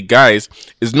why I say, guys,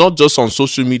 it's not just on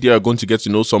social media you're going to get to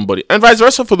know somebody, and vice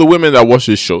versa for the women that watch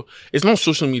this show. It's not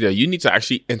social media. You need to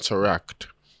actually interact,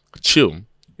 chill.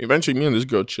 Eventually, me and this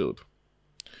girl chilled.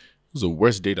 It was the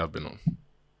worst date I've been on.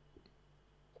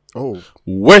 Oh,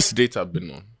 worst date I've been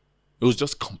on. It was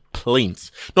just complaints.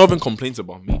 Not even complaints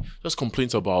about me. Just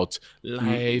complaints about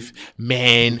life,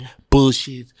 men,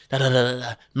 bullshit,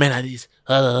 men are this.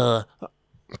 And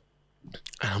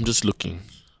I'm just looking.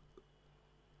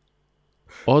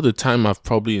 All the time I've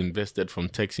probably invested from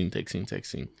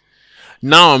texting.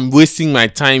 Now I'm wasting my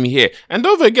time here. And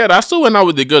don't forget, I still went out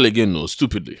with the girl again, no,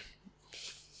 stupidly.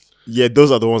 Yeah, those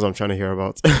are the ones I'm trying to hear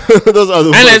about. Those are the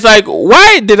ones. And it's like,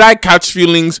 why did I catch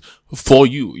feelings for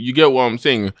you? You get what I'm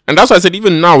saying? And that's why I said,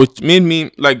 even now, it made me,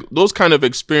 like, those kind of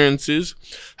experiences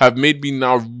have made me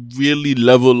now really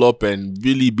level up and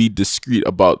really be discreet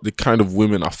about the kind of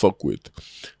women I fuck with.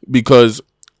 Because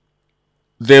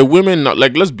they're women, not,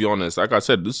 like, let's be honest, like I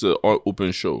said, this is an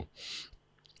open show.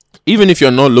 Even if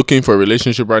you're not looking for a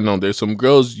relationship right now, there's some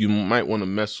girls you might want to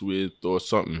mess with or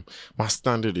something. My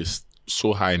standard is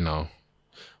so high now,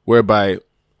 whereby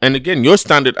and again, your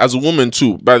standard as a woman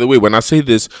too. By the way, when I say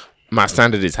this, my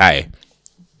standard is high.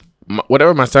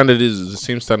 Whatever my standard is the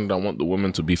same standard I want the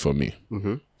woman to be for me.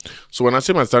 Mm-hmm. So when I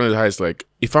say my standard high, it's like,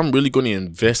 if I'm really going to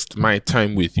invest my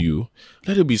time with you,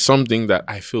 let it be something that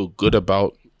I feel good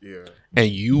about, and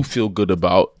you feel good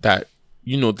about, that,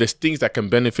 you know, there's things that can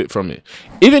benefit from it.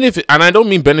 Even if, and I don't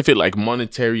mean benefit like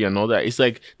monetary and all that. It's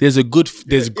like there's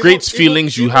great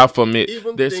feelings you have from it.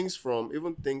 Even things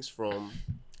from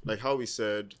like how we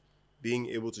said, being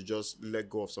able to just let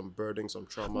go of some burden, some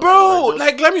trauma. Bro,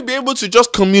 like let me be able to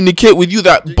just communicate with you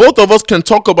that both of us can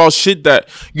talk about shit that,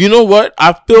 you know what,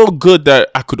 I feel good that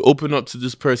I could open up to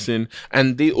this person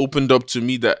and they opened up to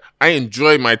me, that I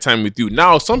enjoy my time with you.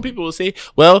 Now, some people will say,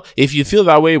 well, if you feel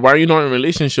that way, why are you not in a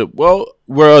relationship? Well,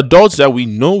 we're adults that we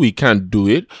know we can't do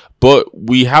it, but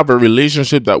we have a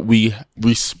relationship that we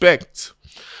respect,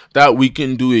 that we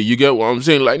can do it. You get what I'm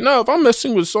saying? Like, no, if I'm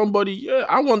messing with somebody, yeah,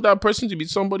 I want that person to be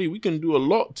somebody we can do a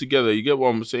lot together. You get what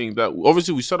I'm saying? That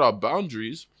obviously we set our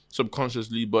boundaries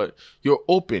subconsciously, but you're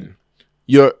open.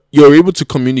 You're able to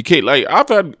communicate. Like, I've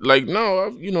had, like, now,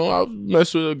 I've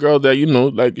messed with a girl that, you know,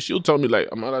 like, she'll tell me, like,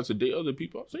 I'm allowed to date other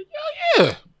people. I say,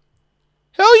 yeah.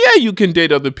 Hell yeah, you can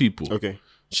date other people. Okay.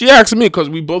 She asked me, because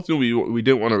we both knew we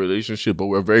didn't want a relationship, but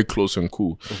we're very close and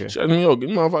cool. Okay. She asked me, yo, you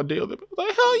mind if I date other people?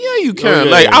 Like, hell yeah, you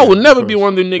can. I would never be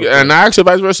one of the niggas. And I asked her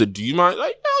vice versa, do you mind?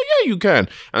 Like, hell yeah, you can.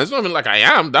 And it's not even like I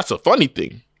am. That's a funny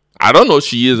thing. I don't know if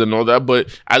she is and all that, but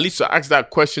at least to ask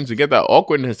that question to get that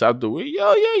awkwardness out the way,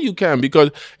 hell yeah, you can.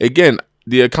 Because, again,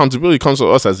 the accountability comes to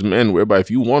us as men, whereby if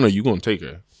you want her, you're going to take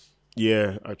her.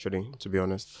 Yeah, actually, to be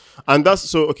honest. And that's,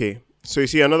 so, okay. So you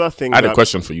see, another thing. I had a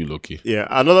question for you, Loki. Yeah,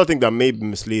 another thing that may be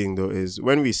misleading though is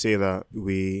when we say that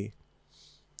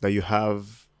you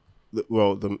have,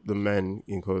 the men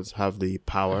in quotes have the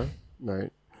power, right?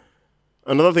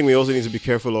 Another thing we also need to be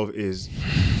careful of is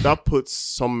that puts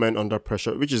some men under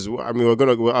pressure, which is, I mean,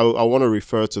 I want to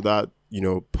refer to that,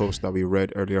 post that we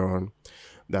read earlier on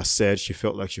that said she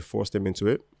felt like she forced him into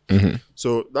it. Mm-hmm.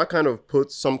 So that kind of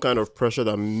puts some kind of pressure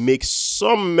that makes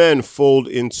some men fold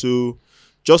into.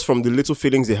 Just from the little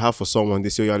feelings they have for someone, they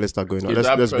say, yeah, let's start going on.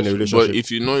 Let's be in a relationship. But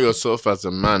if you know yourself as a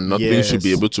man, nothing should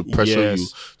be able to pressure you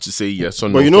to say yes or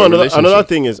no. But another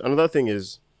thing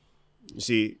is, you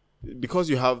see, because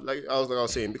you have, like I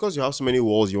was saying, because you have so many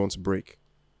walls you want to break.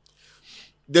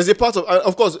 There's a part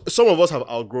of course, some of us have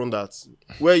outgrown that,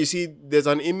 where you see there's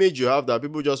an image you have that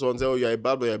people just want to say, oh, you're a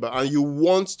bad boy, and you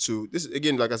want to. This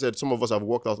again, like I said, some of us have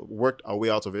worked our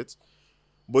way out of it.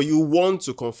 But you want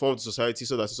to conform to society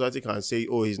so that society can say,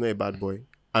 oh, he's not a bad boy.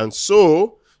 And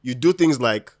so you do things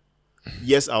like,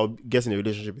 yes, I'll get in a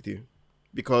relationship with you.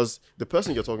 Because the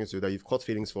person you're talking to that you've caught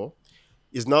feelings for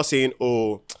is now saying,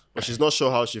 oh, but she's not sure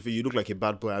how she feels. You look like a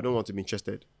bad boy. I don't want to be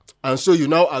interested. And so you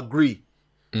now agree.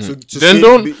 So to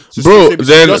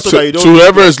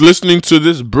whoever is listening to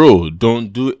this, bro,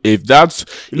 don't do. If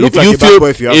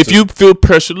you feel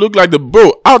pressure, look like the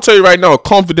bro. I'll tell you right now,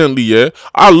 confidently, yeah,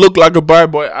 I look like a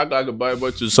bad boy. I like a bad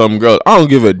boy to some girl. I don't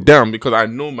give a damn because I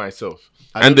know myself.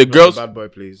 And the girls, bad boy,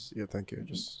 please. Yeah, thank you.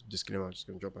 Just disclaimer. I'm just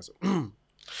gonna drop myself.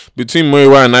 Between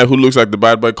Moiwa and I, who looks like the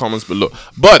bad boy, comments below.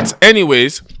 But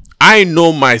anyways, I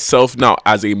know myself now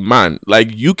as a man. Like,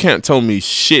 you can't tell me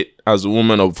shit as a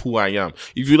woman of who I am.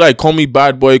 If you like, call me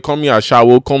bad boy, call me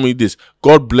Ashawo, call me this.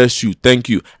 God bless you. Thank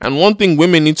you. And one thing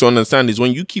women need to understand is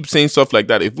when you keep saying stuff like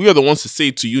that, if we are the ones to say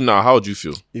it to you now, how would you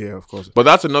feel? Yeah, of course. But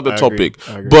that's another topic.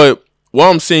 But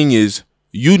what I'm saying is,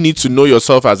 you need to know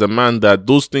yourself as a man that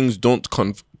those things don't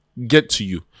get to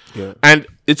you. Yeah. And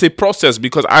it's a process,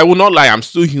 because I will not lie, I'm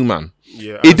still human.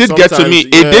 Yeah, it did get to me.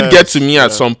 It did get to me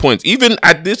at some point. Even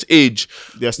at this age,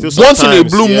 there's still once in a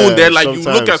blue moon, there, like, you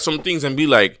look at some things and be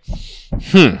like,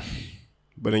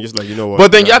 But then just like, you know what?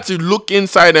 But then you have to look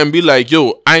inside and be like,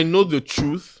 yo, I know the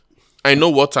truth. I know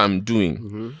what I'm doing.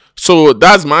 Mm-hmm. So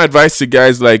that's my advice to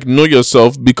guys. Like, know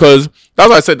yourself, because that's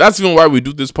why I said that's even why we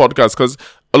do this podcast. Because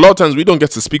a lot of times we don't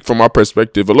get to speak from our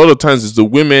perspective. A lot of times it's the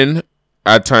women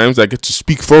at times that get to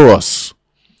speak for us.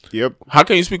 Yep. How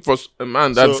can you speak for a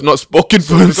man that's not spoken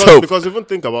for himself? Because even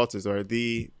think about it, right?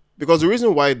 Because the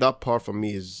reason why that part for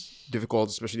me is difficult,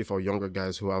 especially for younger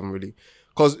guys who haven't really,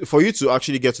 because for you to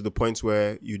actually get to the point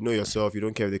where you know yourself, you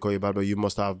don't care if they call you bad, but you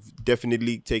must have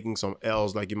definitely taken some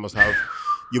L's. Like, it must have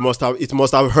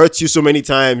hurt you so many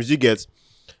times.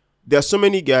 There are so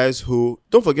many guys who,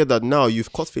 don't forget that now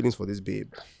you've caught feelings for this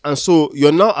babe, and so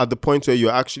you're now at the point where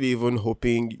you're actually even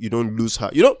hoping you don't lose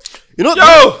her. You know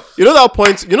that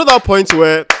point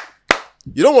where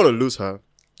you don't want to lose her,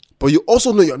 but you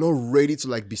also know you're not ready to,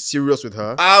 like, be serious with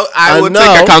her. I would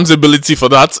take accountability for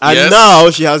that. And now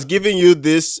she has given you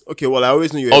this. Okay, well, I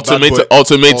always knew you were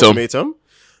ultimatum.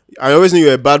 I always knew you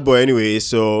were a bad boy anyway.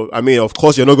 So I mean, of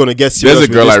course, you're not gonna get serious. There's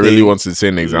a girl with I this really thing. want to say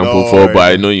an example Lord. for,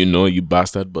 but I know you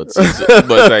bastard. But it's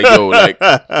like, yo, like,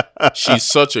 she's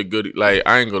such a good, like,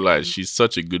 I ain't gonna lie, she's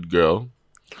such a good girl,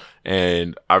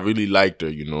 and I really liked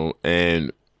her,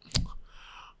 and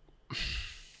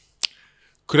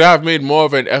could I have made more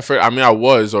of an effort? I mean, I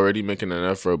was already making an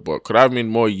effort, but could I have made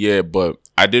more? Yeah, but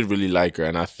I did really like her,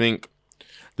 and I think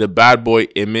the bad boy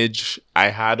image I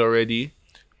had already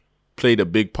played a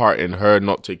big part in her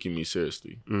not taking me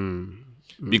seriously.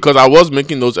 Because I was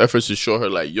making those efforts to show her,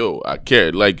 like, yo, I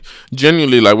cared. Like,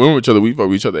 genuinely, like, when we're with each other, we fuck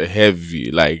each other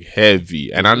heavy.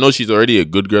 And I know she's already a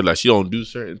good girl. Like, she don't do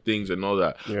certain things and all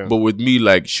that. Yeah. But with me,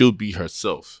 like, she'll be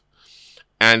herself.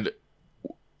 And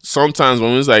sometimes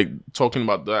when we was, like, talking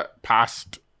about that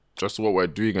past, just what we're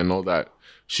doing and all that,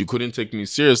 she couldn't take me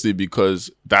seriously because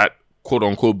that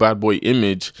quote-unquote bad boy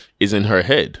image is in her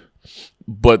head.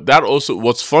 But that also,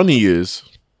 what's funny is,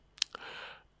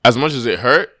 as much as it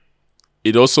hurt,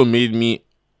 it also made me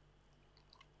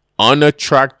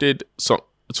unattracted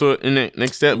to an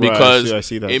extent, because I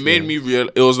see that, it made me real.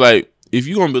 It was like, if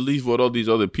you gonna believe what all these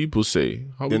other people say,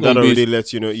 how we Then that gonna already be?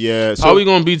 lets you know. Yeah. So How we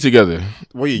gonna be together?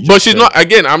 what you But just she's said- not.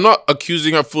 Again, I'm not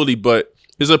accusing her fully, but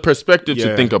it's a perspective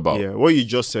to think about. Yeah, what you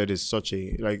just said is such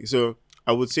a like. So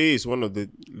I would say it's one of the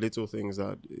little things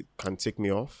that can take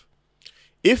me off.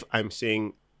 If I'm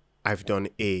saying I've done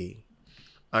A,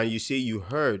 and you say you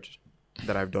heard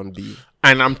that I've done B,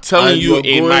 And I'm telling And you,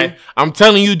 you're I'm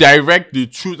telling you direct the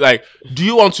truth. Like, do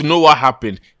you want to know what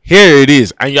happened? Here it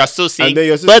is, and you're still saying, and then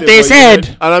you're still but saying, they you said.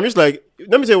 heard- and I'm just like,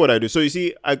 let me tell you what I do. So you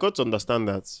see, I got to understand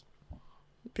that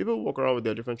people walk around with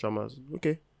their different traumas.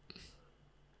 Okay,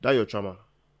 that's your trauma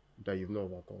that you've not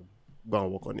overcome. Go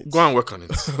and work on it. Go and work on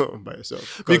it. by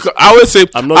yourself. Because I always say,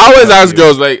 I'm not I always gonna ask help you.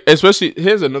 girls, like, especially,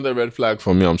 here's another red flag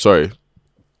for me. I'm sorry.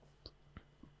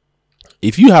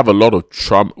 If you have a lot of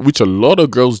trauma, which a lot of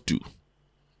girls do,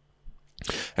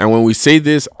 and when we say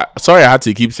this, sorry, I had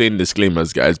to keep saying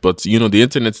disclaimers, guys, but the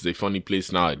internet is a funny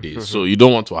place nowadays, so you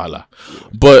don't want to holler.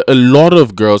 But a lot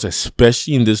of girls,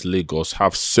 especially in this Lagos,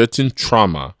 have certain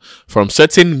trauma from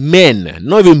certain men,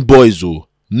 not even boys,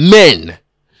 men.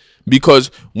 Because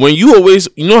when you always,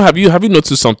 have you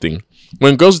noticed something?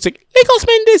 When girls take Lagos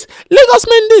men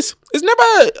this, it's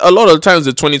never a lot of times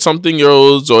the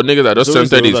 20-something-year-olds or niggas that just turned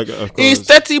 30s. Like, It's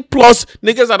 30 plus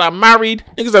niggas that are married,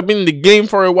 niggas that have been in the game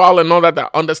for a while and all that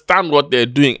understand what they're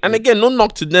doing. And again, no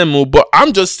knock to them, but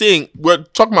I'm just saying, we're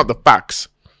talking about the facts.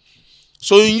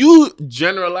 So you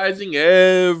generalizing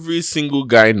every single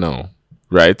guy now,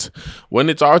 right? When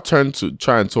it's our turn to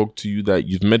try and talk to you that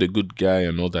you've met a good guy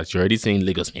and all that, you're already saying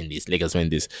Lagos men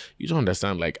this. You don't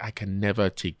understand. Like, I can never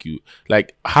take you.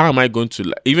 Like, how am I going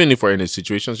to, even if we're in a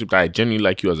situationship that I genuinely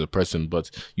like you as a person, but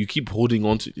you keep holding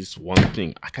on to this one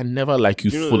thing, I can never like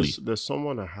you fully. There's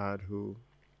someone I had who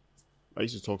I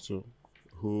used to talk to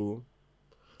who,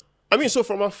 I mean, so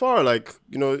from afar, like,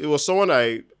 it was someone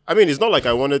it's not like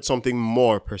I wanted something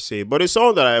more per se, but it's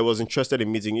someone that I was interested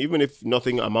in meeting, even if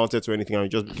nothing amounted to anything and we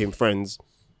just became friends.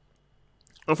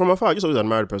 And from afar, I just always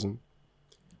admired the person.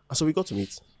 And so we got to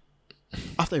meet.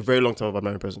 After a very long time of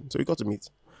admiring the person. So we got to meet.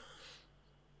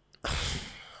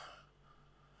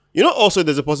 Also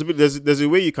there's a possibility, there's a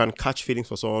way you can catch feelings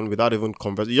for someone without even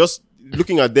conversing. You're just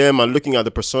looking at them and looking at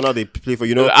the persona they play for,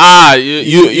 You don't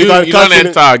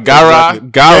enter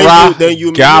Gara. Then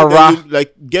you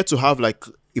like get to have like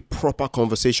a proper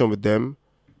conversation with them,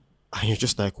 and you're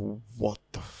just like, what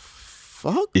the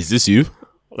fuck? Is this you?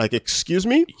 Like, excuse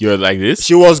me? You're like this?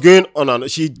 She was going on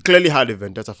and she clearly had a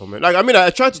vendetta for me. Like, I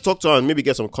tried to talk to her and maybe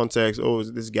get some context. Oh,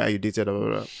 is this guy you dated? Blah, blah,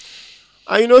 blah.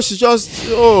 And she's just,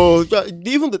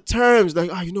 even the terms, like,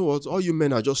 you know what? All you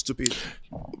men are just stupid.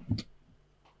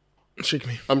 Shake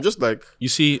me. I'm just like, You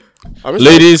see, I'm just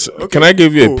ladies, like, okay, can I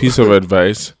give you cool. a piece of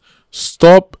advice?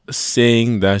 Stop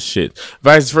saying that shit.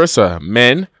 Vice versa,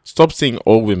 men, stop saying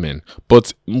all women.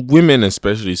 But women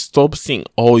especially, stop saying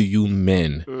all you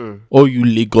men. All you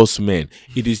Lagos men.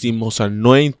 It is the most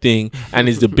annoying thing and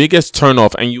it's the biggest turn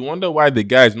off. And you wonder why the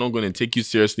guy is not going to take you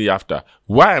seriously after.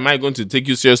 Why am I going to take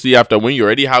you seriously after when you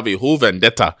already have a whole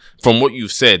vendetta from what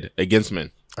you've said against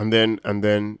men? And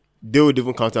then they would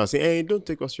even counter and say, hey, don't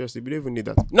take us seriously. We don't even need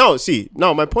that.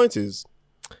 Now my point is,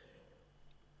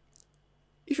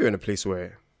 if you're in a place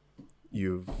where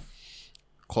you've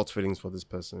caught feelings for this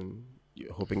person,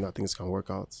 you're hoping that things can work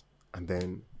out, and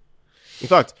then, in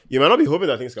fact, you might not be hoping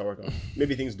that things can work out.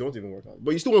 Maybe things don't even work out,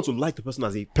 but you still want to like the person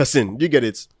as a person. Do you get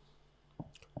it?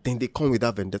 Then they come with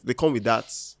that vendetta. They come with that.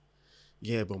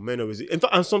 Yeah, but men always. In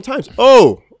fact, and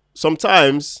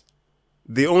sometimes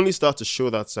they only start to show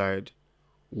that side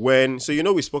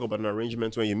so we spoke about an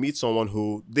arrangement when you meet someone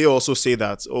who they also say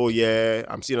that, oh yeah,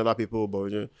 I'm seeing other people,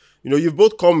 but you've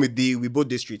both come we both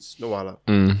did streets, no wala.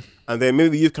 And then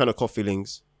maybe you've kind of caught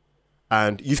feelings.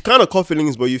 And you've kind of caught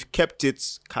feelings, but you've kept it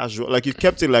casual. Like, you've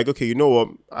kept it like, okay, you know what?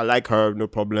 I like her, no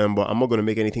problem, but I'm not going to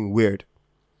make anything weird.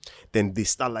 Then they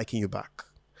start liking you back.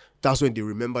 That's when they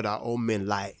remember that all men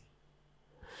lie.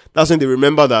 That's when they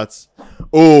remember that,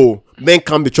 oh, men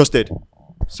can't be trusted.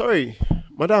 Sorry,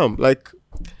 madam, like,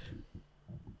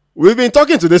 we've been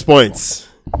talking to this point.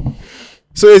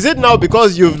 So is it now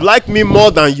because you've liked me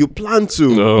more than you planned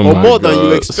to, or more than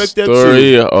you expected to?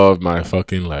 Story of my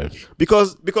fucking life.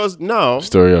 Because now,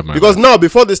 story of my because life. now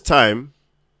before this time,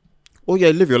 oh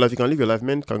yeah, live your life. You can live your life.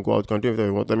 Men can go out, can do everything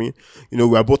you want. I mean,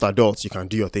 we are both adults. You can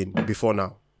do your thing. Before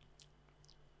now,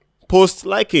 post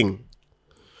liking.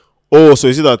 Oh, so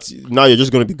is it that now you're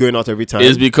just going to be going out every time?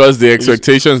 It's because the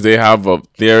expectations they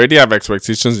already have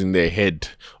expectations in their head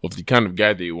of the kind of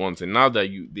guy they want, and now that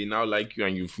they now like you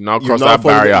and you've now crossed that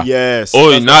barrier. Yes.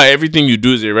 Oh, now everything you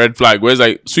do is a red flag. Whereas,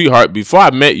 like, sweetheart, before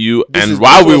I met you and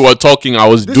while we were talking, I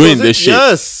was doing this shit.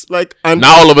 Yes, like, and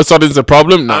now all of a sudden it's a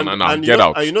problem. No, get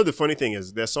out. And the funny thing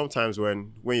is, there's sometimes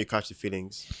when you catch the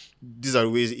feelings, these are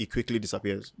ways it quickly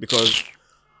disappears because.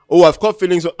 Oh, I've caught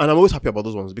feelings, and I'm always happy about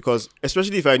those ones because,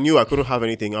 especially if I knew I couldn't have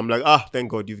anything, I'm like, thank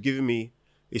God, you've given me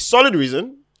a solid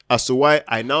reason as to why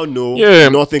I now know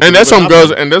nothing. And there's some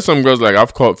girls like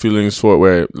I've caught feelings for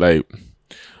where, like,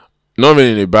 not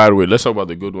even in a bad way. Let's talk about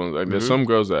the good ones. Like, there's some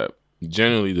girls that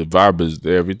generally the vibe is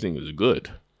there, everything is good.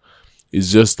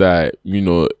 It's just that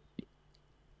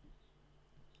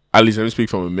at least let me speak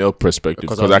from a male perspective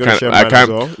because I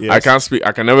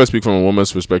can never speak from a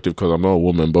woman's perspective because I'm not a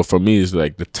woman. But for me, it's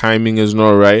like the timing is not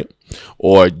right,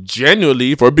 or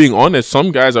genuinely, if we're being honest,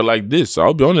 some guys are like this.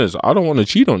 I'll be honest, I don't want to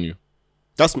cheat on you.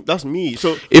 That's me.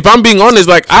 So if I'm being honest,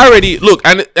 like, I already look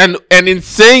and in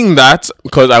saying that,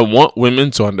 because I want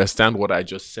women to understand what I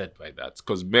just said by that,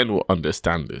 because men will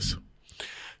understand this.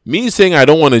 Me saying I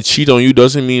don't want to cheat on you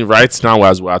doesn't mean right now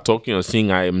as we're talking or saying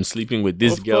I am sleeping with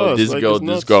this girl, this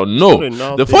girl.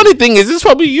 No. The funny thing is, it's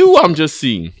probably you I'm just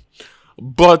seeing.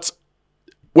 But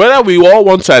whether we all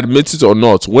want to admit it or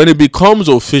not, when it becomes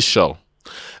official,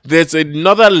 there's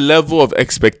another level of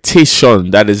expectation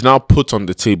that is now put on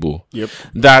the table. Yep.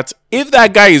 That if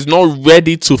that guy is not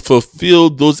ready to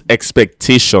fulfill those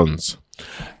expectations,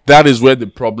 that is where the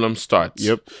problem starts.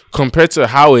 Yep. Compared to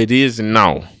how it is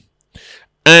now.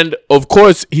 And of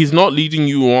course, he's not leading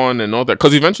you on and all that,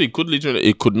 because eventually it could lead you,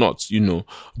 it could not,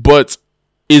 But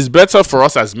it's better for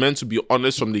us as men to be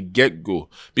honest from the get-go,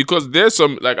 because there's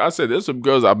some, like I said, there's some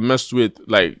girls I've messed with,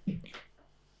 like,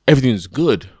 everything's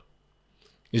good.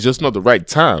 It's just not the right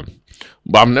time.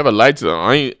 But I've never lied to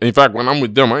them. In fact, when I'm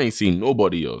with them, I ain't seen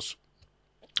nobody else.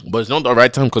 But it's not the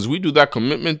right time because we do that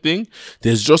commitment thing.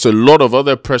 There's just a lot of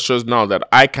other pressures now that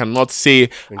I cannot say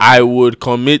I would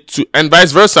commit to, and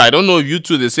vice versa. I don't know if you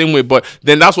two the same way, but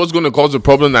then that's what's going to cause the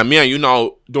problem that me and you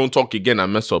now don't talk again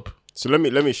and mess up. So let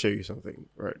me show you something,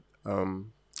 right?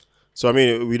 So I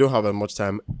mean, we don't have that much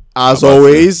time as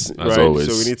always, right? So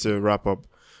we need to wrap up.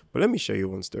 But let me show you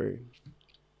one story,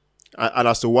 and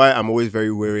as to why I'm always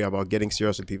very wary about getting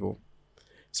serious with people,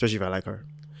 especially if I like her.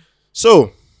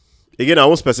 So. Again, I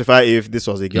won't specify if this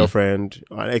was a girlfriend,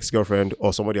 an ex-girlfriend,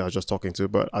 or somebody I was just talking to,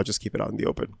 but I'll just keep it out in the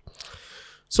open.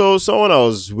 So, someone I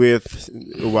was with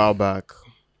a while back,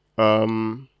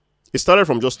 it started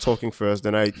from just talking first,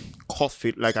 then I caught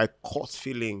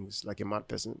feelings like a mad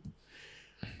person.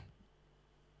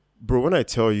 Bro, when I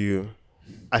tell you,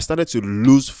 I started to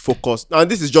lose focus. Now,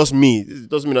 this is just me. It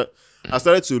doesn't mean that I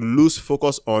started to lose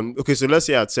focus on, okay, so let's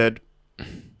say I'd said,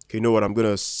 you know what, I'm going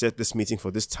to set this meeting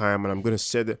for this time and I'm going to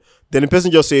set it. Then the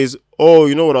person just says, oh,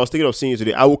 you know what, I was thinking of seeing you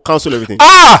today. I will cancel everything.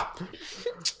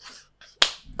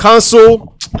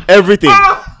 Cancel everything.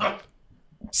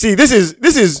 See, this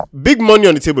is big money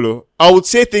on the table. Oh. I would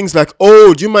say things like,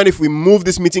 oh, do you mind if we move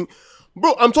this meeting?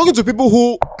 Bro, I'm talking to people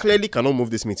who clearly cannot move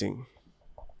this meeting.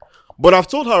 But I've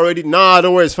told her already, nah,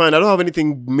 don't worry, it's fine. I don't have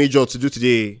anything major to do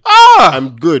today.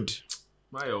 I'm good.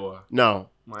 Now.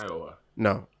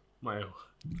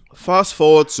 Fast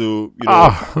forward to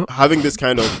having this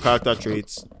kind of character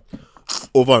traits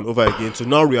over and over again to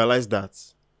now realize that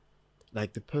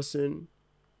like the person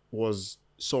was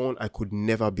someone I could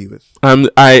never be with.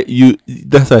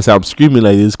 That's why I say I'm screaming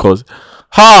like this because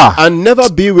and never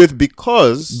be with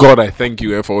because God, I thank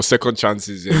you for second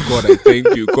chances. God, I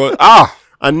thank you. God,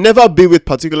 and never be with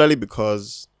particularly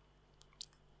because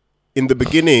in the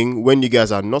beginning when you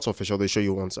guys are not official, they show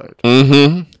you one side.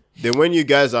 Mm-hmm. Then when you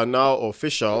guys are now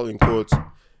official, in quotes,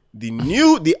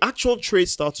 the actual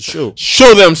traits start to show.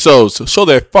 Show themselves. Show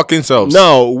their fucking selves.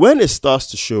 Now, when it starts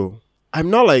to show, I'm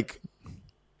not like,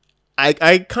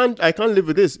 I can't live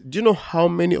with this. Do you know how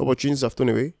many opportunities I've thrown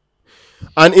away?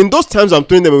 And in those times I'm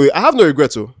throwing them away, I have no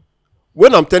regret.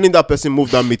 When I'm telling that person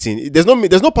move that meeting, there's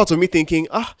no part of me thinking,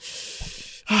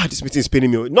 this meeting is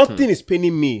paining me. Nothing is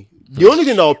paining me. The only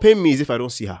thing that will pain me is if I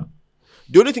don't see her.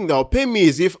 The only thing that will pain me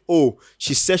is if,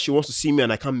 she says she wants to see me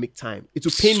and I can't make time. It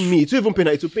will pain me. It will even pain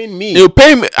her. It will pain me. It will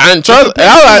pain me. And trust,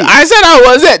 I said I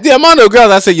was it. The amount of girls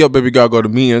I said, yo, baby girl, got to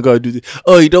me. I got to do this.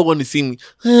 Oh, you don't want to see me.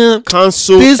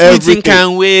 Cancel this everything. Meeting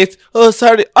can wait. Oh,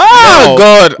 sorry. Oh,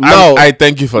 God. I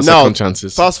thank you for second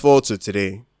chances. Fast forward to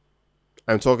today.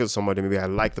 I'm talking to somebody. Maybe I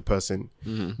like the person.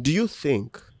 Mm-hmm. Do you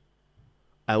think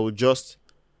I would just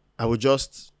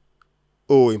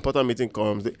important meeting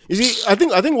comes. You see, I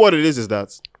think what it is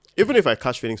that even if I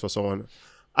catch feelings for someone,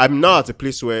 I'm now at a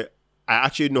place where I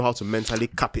actually know how to mentally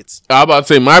cap it. I'm about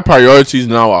to say my priorities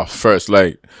now are first.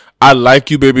 Like, I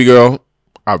like you, baby girl.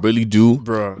 I really do.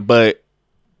 Bruh. But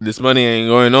this money ain't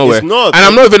going nowhere. It's not. And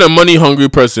I'm not even a money hungry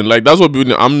person. Like, that's what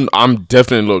people, I'm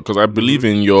definitely low because I believe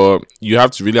in you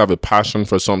have to really have a passion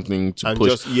for something to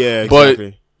push. Exactly.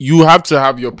 But you have to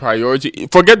have your priority.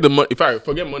 Forget the money. If I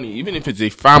forget money, even if it's a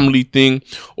family thing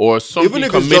or something even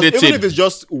if it's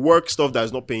just work stuff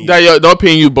that's not paying you, that you're not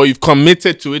paying you, but you've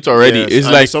committed to it already. Yes, it's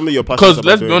like something you're passionate about. Because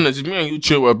let's be honest, if me and you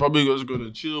chill, we're probably just gonna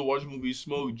chill, watch movies,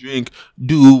 smoke, drink,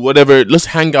 do whatever. Let's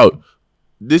hang out.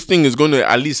 This thing is going to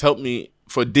at least help me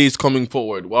for days coming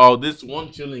forward. While this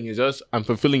one chilling is just I'm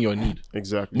fulfilling your need.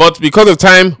 Exactly. But because of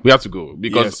time, we have to go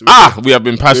because we have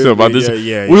been passionate about this.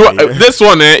 This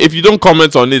one, if you don't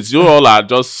comment on it, you all are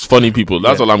just funny people.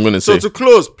 That's all I'm going to say. So to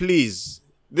close, please,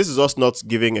 this is us not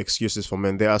giving excuses for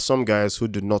men. There are some guys who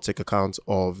do not take account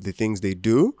of the things they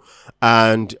do,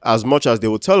 and as much as they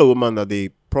will tell a woman that they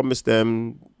promise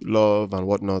them love and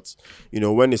whatnot,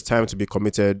 when it's time to be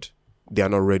committed, they are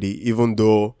not ready, even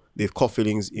though they've caught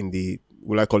feelings in the,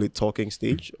 will I call it talking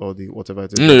stage or the whatever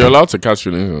it is? No, you're allowed to catch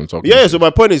feelings on talking. Yeah, so my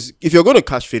point is, if you're going to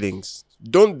catch feelings,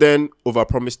 don't then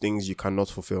overpromise things you cannot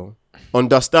fulfill.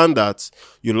 Understand that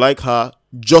you like her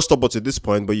just up to this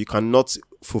point, but you cannot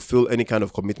fulfill any kind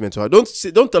of commitment to her.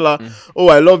 Don't tell her, oh,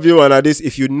 I love you and this,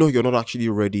 if you know you're not actually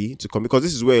ready to commit, because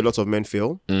this is where a lot of men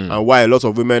fail and why a lot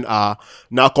of women are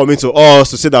now coming to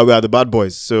us to say that we are the bad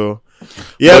boys. So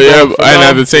and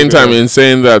at the same time, in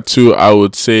saying that too, I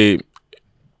would say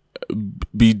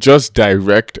be just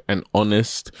direct and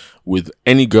honest with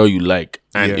any girl you like,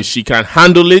 and if she can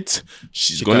handle it,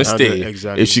 she's gonna stay.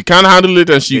 Exactly. If she can't handle it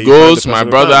and she goes, my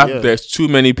brother, there's too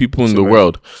many people in the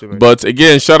world. But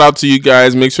again, shout out to you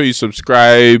guys. Make sure you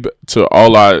subscribe to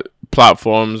all our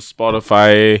platforms: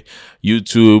 Spotify,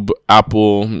 YouTube,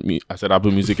 Apple. I said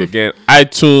Apple Music again.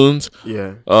 iTunes.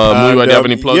 Yeah. Do you have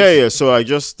any plugs? Yeah. So I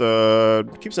just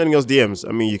keep sending us DMs.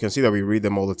 I mean, you can see that we read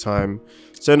them all the time.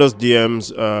 Send us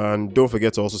DMs and don't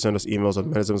forget to also send us emails at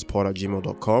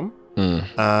menismspod@gmail.com.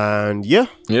 And yeah.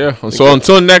 So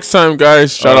until next time,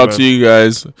 guys. Shout out to you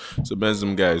guys. It's the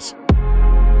Menism guys.